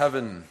now in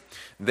heaven,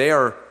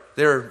 they're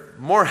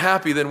more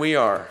happy than we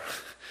are.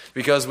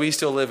 Because we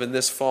still live in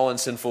this fallen,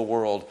 sinful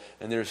world,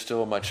 and there's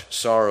still much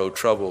sorrow,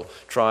 trouble,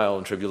 trial,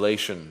 and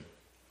tribulation.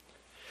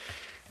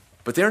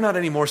 But they're not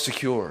any more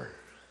secure.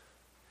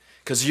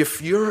 Because if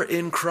you're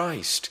in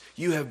Christ,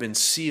 you have been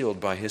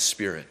sealed by his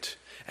Spirit,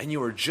 and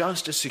you are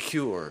just as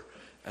secure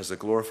as the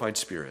glorified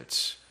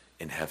spirits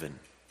in heaven.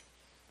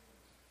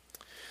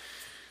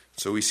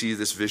 So we see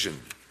this vision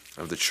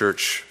of the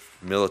church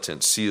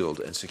militant, sealed,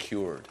 and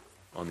secured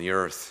on the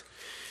earth.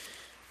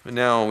 But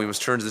now we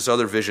must turn to this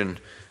other vision,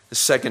 the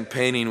second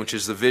painting, which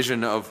is the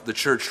vision of the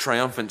church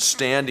triumphant,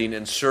 standing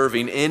and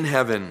serving in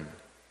heaven.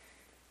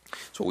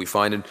 That's what we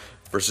find in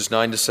verses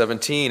 9 to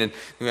 17. And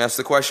we ask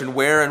the question,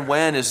 where and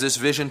when is this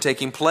vision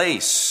taking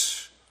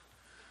place?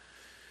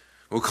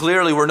 Well,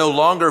 clearly we're no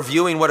longer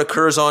viewing what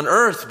occurs on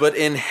earth, but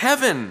in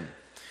heaven.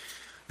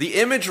 The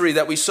imagery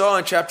that we saw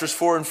in chapters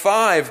 4 and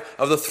 5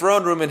 of the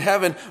throne room in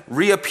heaven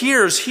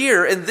reappears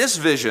here in this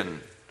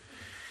vision.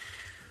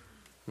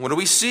 What do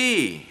we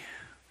see?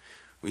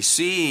 We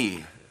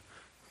see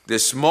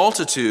This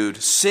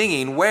multitude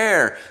singing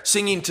where?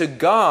 Singing to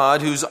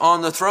God who's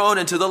on the throne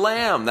and to the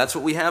Lamb. That's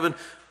what we have in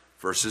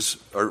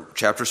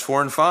chapters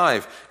 4 and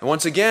 5. And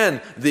once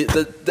again,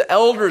 the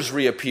elders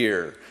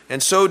reappear.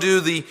 And so do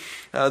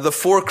the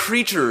four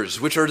creatures,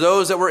 which are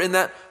those that were in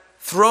that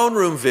throne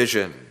room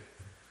vision.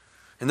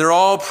 And they're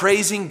all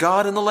praising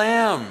God and the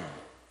Lamb.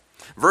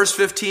 Verse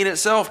 15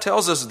 itself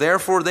tells us,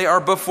 therefore they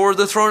are before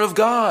the throne of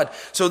God.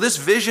 So this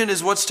vision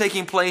is what's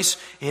taking place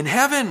in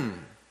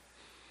heaven.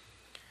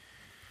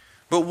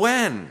 But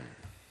when?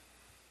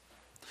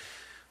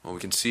 Well, we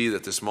can see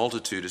that this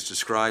multitude is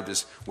described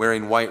as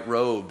wearing white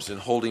robes and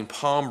holding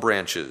palm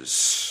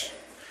branches.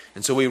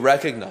 And so we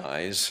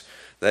recognize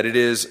that it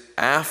is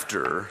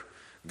after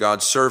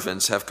God's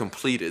servants have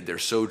completed their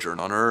sojourn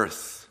on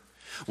earth.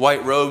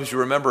 White robes, you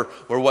remember,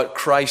 were what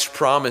Christ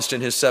promised in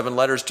his 7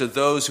 letters to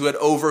those who had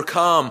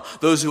overcome,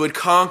 those who had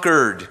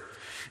conquered.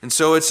 And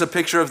so it's a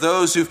picture of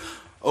those who've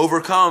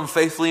overcome,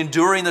 faithfully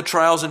enduring the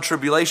trials and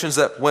tribulations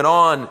that went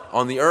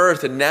on the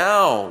earth, and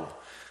now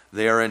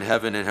they are in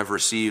heaven and have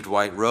received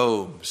white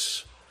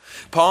robes.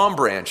 Palm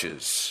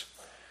branches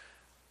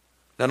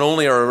not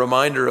only are a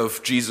reminder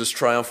of Jesus'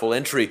 triumphal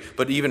entry,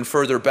 but even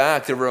further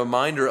back, they're a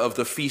reminder of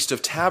the Feast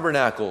of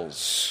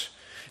Tabernacles.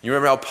 You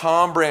remember how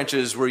palm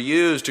branches were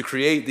used to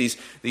create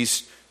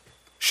these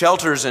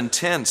shelters and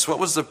tents. What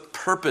was the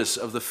purpose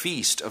of the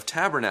Feast of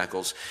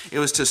Tabernacles? It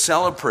was to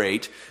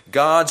celebrate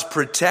God's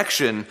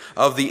protection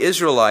of the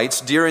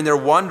Israelites during their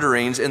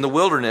wanderings in the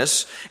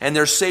wilderness and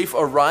their safe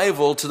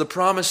arrival to the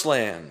Promised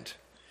Land.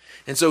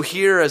 And so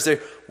here, as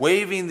they're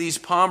waving these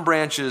palm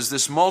branches,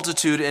 this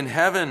multitude in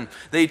heaven,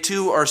 they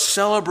too are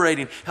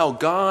celebrating how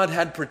God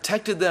had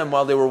protected them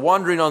while they were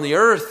wandering on the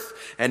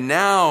earth, and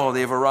now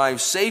they've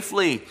arrived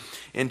safely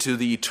into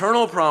the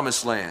eternal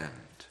Promised Land.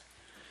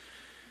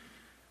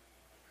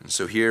 And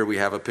so here we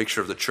have a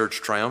picture of the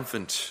church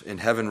triumphant in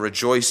heaven,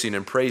 rejoicing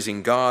and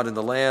praising God and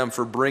the Lamb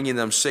for bringing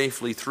them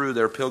safely through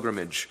their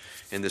pilgrimage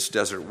in this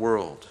desert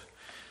world.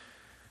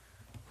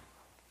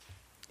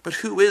 But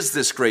who is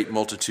this great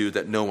multitude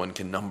that no one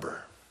can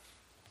number?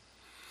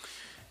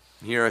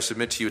 And here I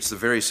submit to you, it's the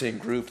very same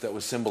group that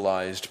was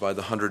symbolized by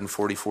the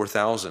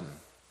 144,000.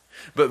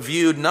 But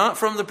viewed not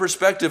from the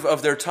perspective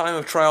of their time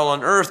of trial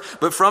on earth,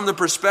 but from the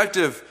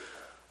perspective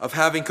of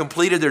having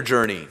completed their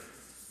journey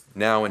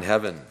now in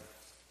heaven.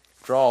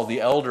 After all, the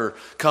elder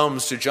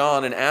comes to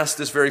John and asks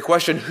this very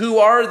question: who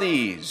are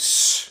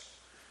these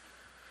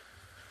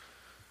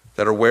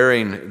that are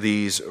wearing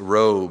these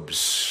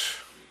robes?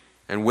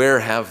 And where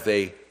have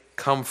they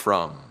come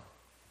from?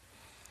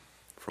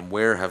 From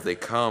where have they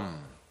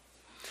come?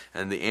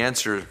 And the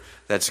answer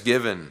that's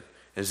given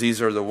is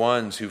these are the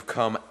ones who've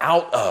come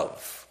out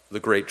of the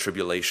Great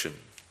Tribulation.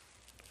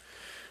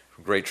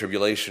 Great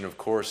Tribulation, of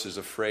course, is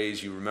a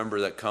phrase you remember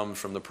that comes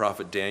from the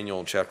prophet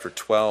Daniel in chapter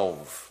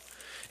 12.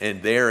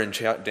 And there in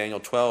Daniel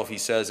 12, he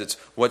says it's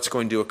what's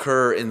going to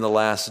occur in the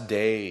last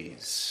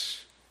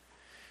days.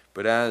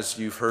 But as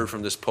you've heard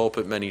from this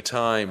pulpit many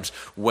times,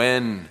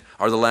 when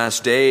are the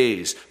last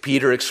days?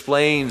 Peter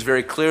explains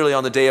very clearly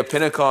on the day of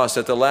Pentecost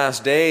that the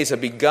last days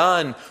have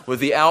begun with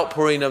the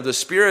outpouring of the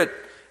Spirit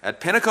at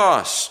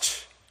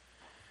Pentecost.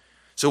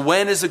 So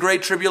when is the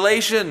Great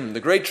Tribulation? The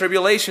Great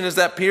Tribulation is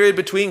that period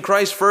between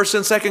Christ's first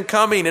and second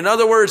coming. In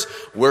other words,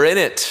 we're in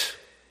it.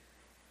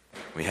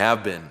 We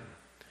have been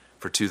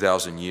for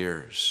 2,000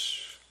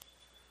 years.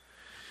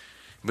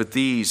 But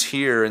these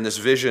here in this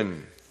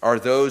vision are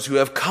those who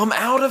have come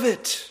out of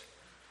it.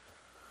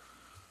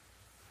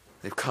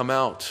 They've come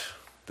out.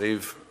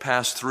 They've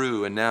passed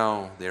through, and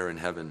now they're in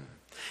heaven.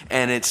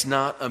 And it's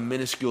not a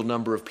minuscule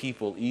number of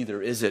people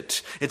either, is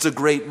it? It's a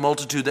great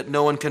multitude that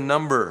no one can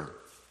number.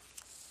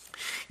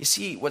 You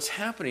see, what's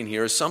happening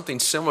here is something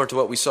similar to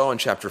what we saw in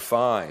chapter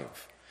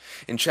 5.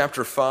 In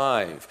chapter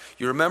 5,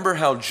 you remember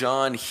how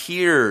John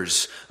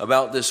hears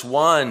about this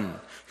one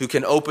who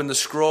can open the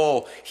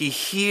scroll. He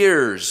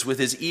hears with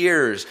his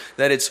ears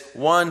that it's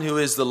one who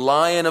is the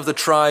Lion of the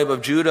tribe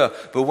of Judah.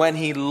 But when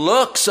he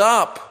looks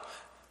up,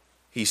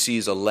 he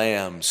sees a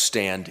lamb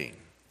standing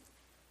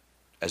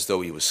as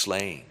though he was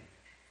slain.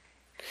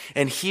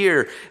 And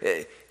here,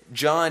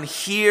 John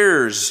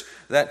hears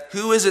that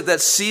who is it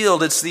that's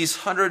sealed? It's these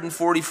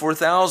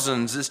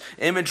 144,000, this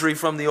imagery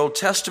from the Old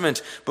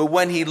Testament. But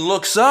when he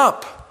looks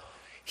up,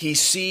 he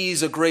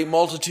sees a great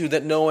multitude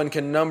that no one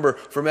can number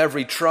from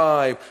every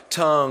tribe,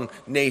 tongue,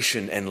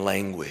 nation, and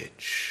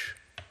language.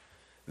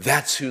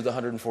 That's who the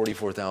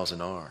 144,000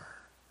 are.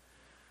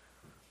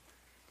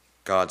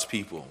 God's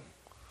people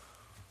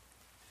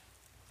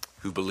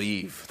who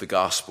believe the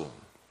gospel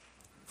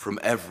from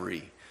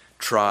every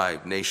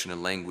tribe, nation,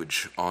 and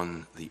language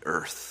on the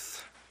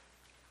earth.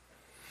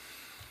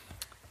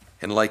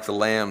 And like the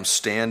lamb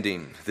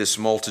standing, this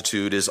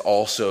multitude is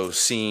also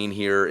seen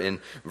here in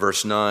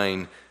verse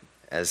 9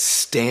 as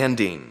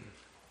standing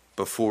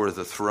before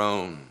the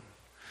throne.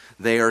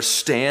 They are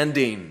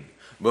standing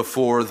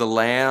before the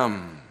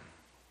Lamb.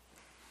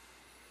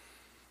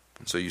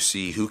 And so you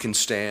see, who can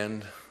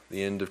stand?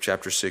 The end of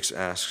chapter 6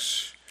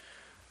 asks,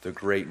 the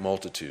great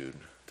multitude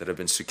that have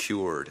been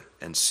secured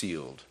and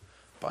sealed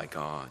by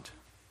God.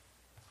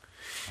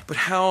 But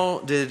how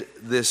did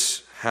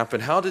this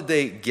happen? How did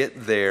they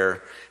get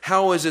there?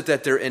 How is it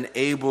that they're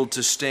enabled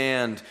to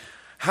stand?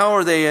 How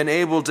are they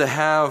enabled to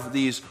have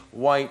these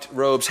white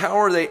robes? How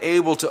are they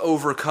able to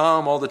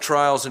overcome all the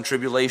trials and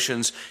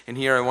tribulations? And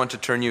here I want to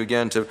turn you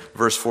again to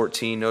verse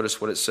 14. Notice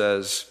what it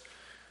says.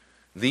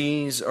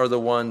 These are the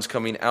ones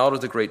coming out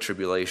of the great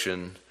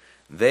tribulation.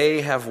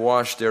 They have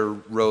washed their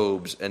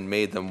robes and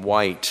made them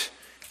white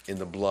in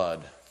the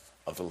blood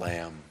of the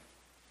Lamb.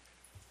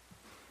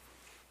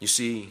 You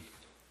see,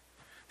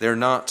 they're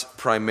not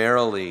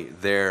primarily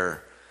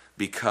there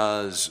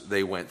because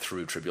they went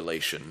through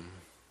tribulation.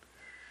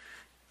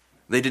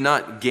 They did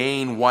not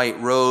gain white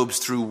robes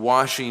through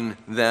washing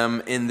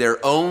them in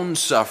their own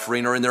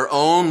suffering or in their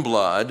own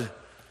blood,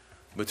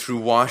 but through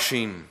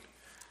washing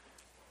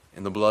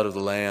in the blood of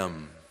the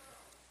Lamb.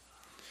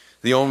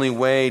 The only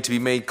way to be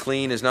made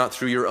clean is not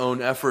through your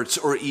own efforts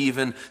or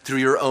even through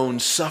your own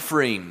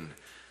suffering,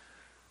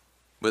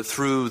 but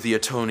through the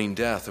atoning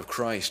death of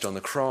Christ on the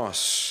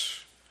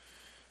cross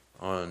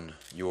on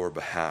your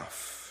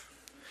behalf.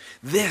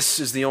 This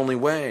is the only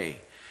way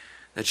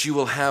that you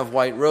will have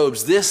white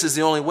robes. This is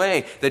the only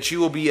way that you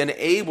will be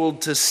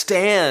enabled to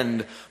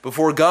stand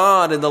before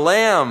God and the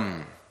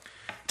Lamb,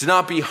 to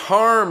not be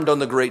harmed on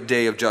the great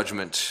day of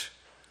judgment.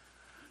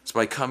 It's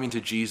by coming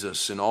to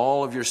Jesus in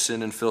all of your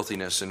sin and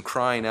filthiness and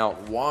crying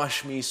out,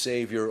 "Wash me,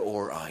 Savior,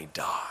 or I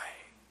die."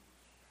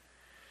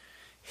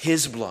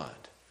 His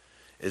blood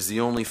is the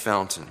only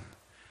fountain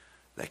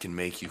that can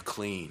make you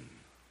clean.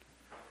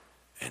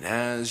 And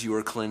as you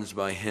are cleansed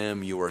by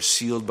Him, you are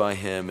sealed by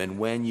Him. And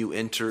when you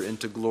enter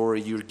into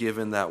glory, you're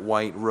given that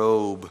white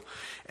robe.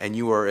 And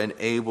you are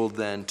enabled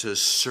then to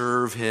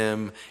serve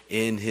Him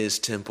in His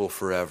temple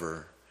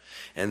forever.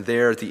 And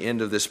there at the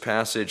end of this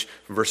passage,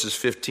 from verses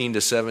 15 to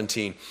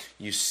 17,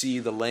 you see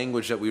the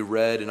language that we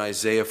read in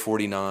Isaiah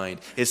 49.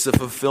 It's the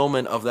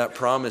fulfillment of that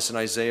promise in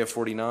Isaiah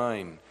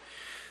 49.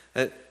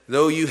 That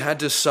though you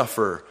had to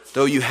suffer,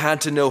 though you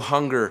had to know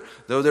hunger,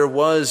 though there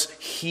was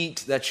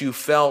heat that you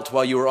felt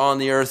while you were on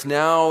the earth,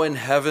 now in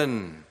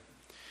heaven,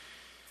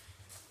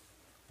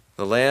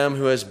 the Lamb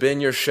who has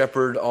been your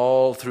shepherd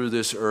all through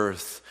this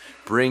earth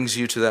brings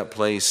you to that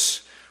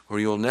place where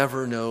you'll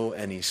never know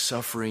any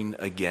suffering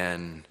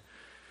again.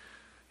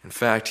 In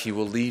fact, He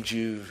will lead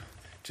you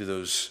to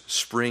those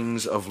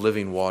springs of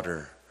living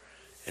water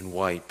and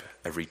wipe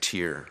every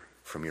tear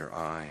from your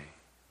eye.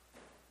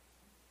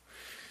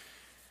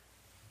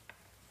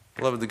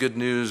 Beloved, the good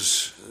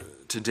news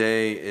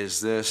today is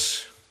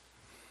this,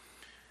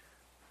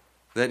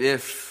 that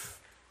if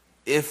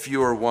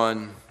you are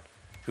one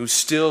who's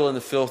still in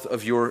the filth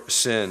of your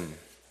sin,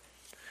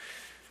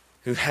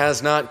 who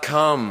has not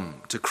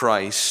come to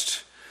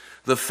Christ,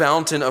 the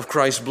fountain of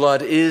Christ's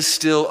blood is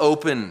still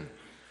open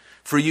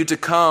for you to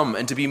come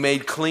and to be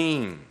made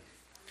clean.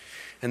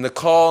 And the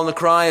call and the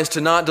cry is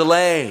to not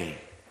delay.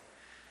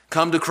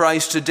 Come to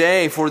Christ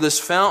today, for this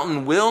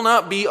fountain will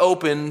not be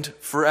opened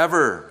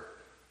forever.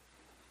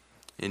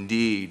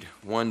 Indeed,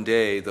 one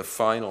day the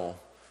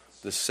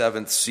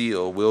seventh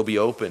seal will be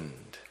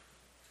opened.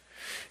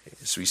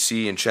 As we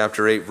see in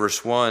chapter 8,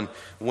 verse 1,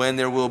 when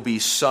there will be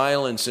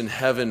silence in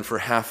heaven for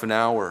half an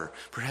hour,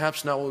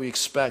 perhaps not what we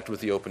expect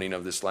with the opening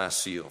of this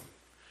last seal.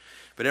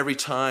 But every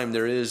time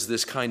there is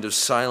this kind of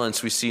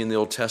silence we see in the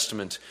Old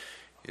Testament,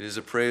 it is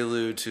a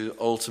prelude to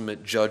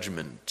ultimate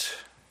judgment.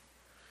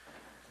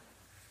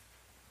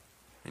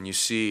 And you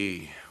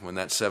see, when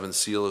that seventh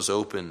seal is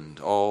opened,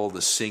 all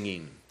the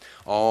singing,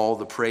 all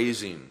the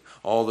praising,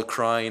 all the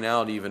crying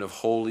out even of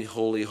holy,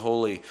 holy,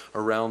 holy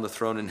around the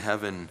throne in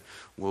heaven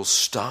will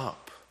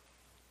stop.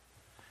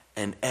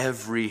 And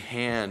every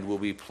hand will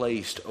be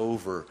placed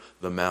over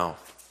the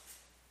mouth.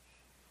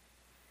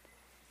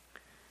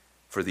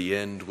 For the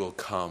end will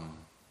come,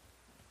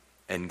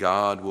 and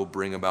God will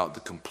bring about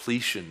the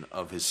completion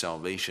of His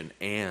salvation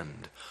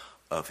and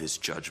of His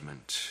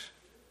judgment.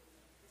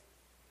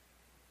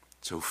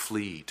 So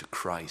flee to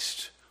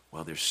Christ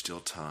while there's still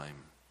time.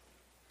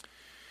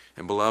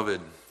 And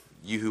beloved,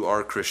 you who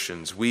are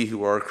Christians, we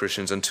who are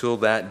Christians, until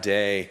that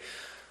day,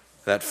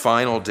 that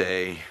final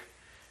day,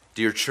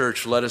 dear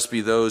church, let us be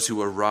those who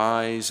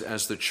arise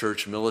as the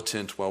church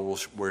militant while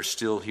we're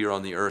still here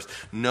on the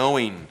earth,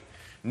 knowing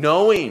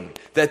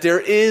that there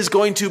is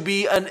going to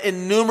be an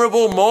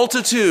innumerable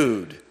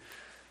multitude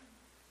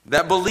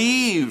that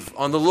believe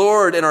on the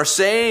Lord and are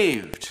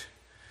saved.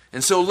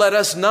 And so let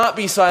us not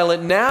be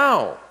silent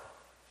now,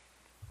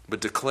 but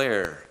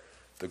declare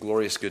the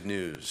glorious good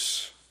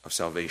news of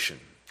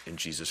salvation in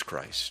Jesus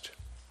Christ.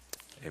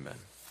 Amen.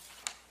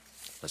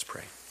 Let's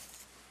pray.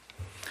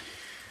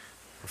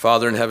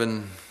 Father in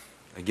heaven,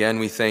 again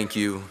we thank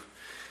you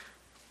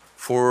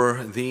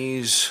for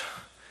these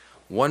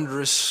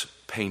wondrous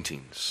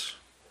paintings,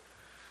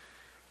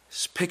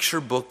 this picture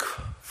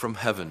book from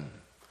heaven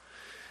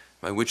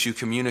by which you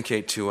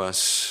communicate to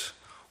us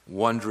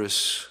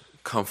wondrous,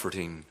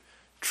 comforting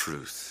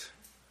truth.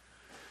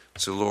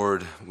 So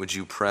Lord, would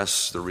you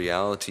press the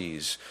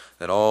realities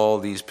that all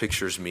these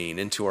pictures mean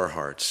into our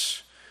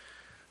hearts?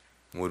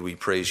 Would we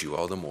praise you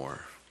all the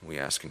more We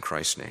ask in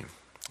Christ's name.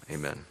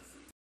 Amen.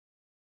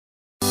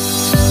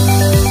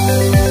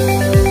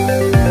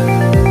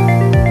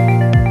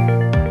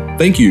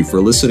 Thank you for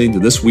listening to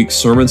this week's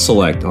Sermon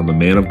Select on the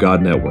Man of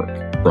God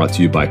Network, brought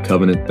to you by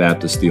Covenant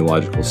Baptist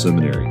Theological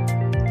Seminary.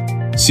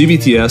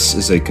 CBTS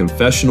is a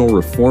confessional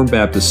Reformed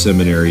Baptist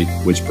seminary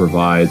which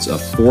provides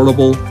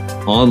affordable,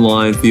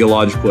 online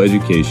theological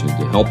education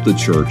to help the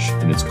church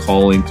in its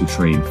calling to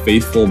train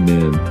faithful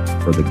men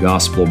for the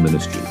gospel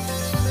ministry.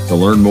 To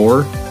learn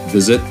more,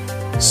 visit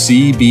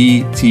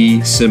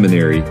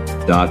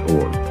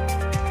cbtseminary.org.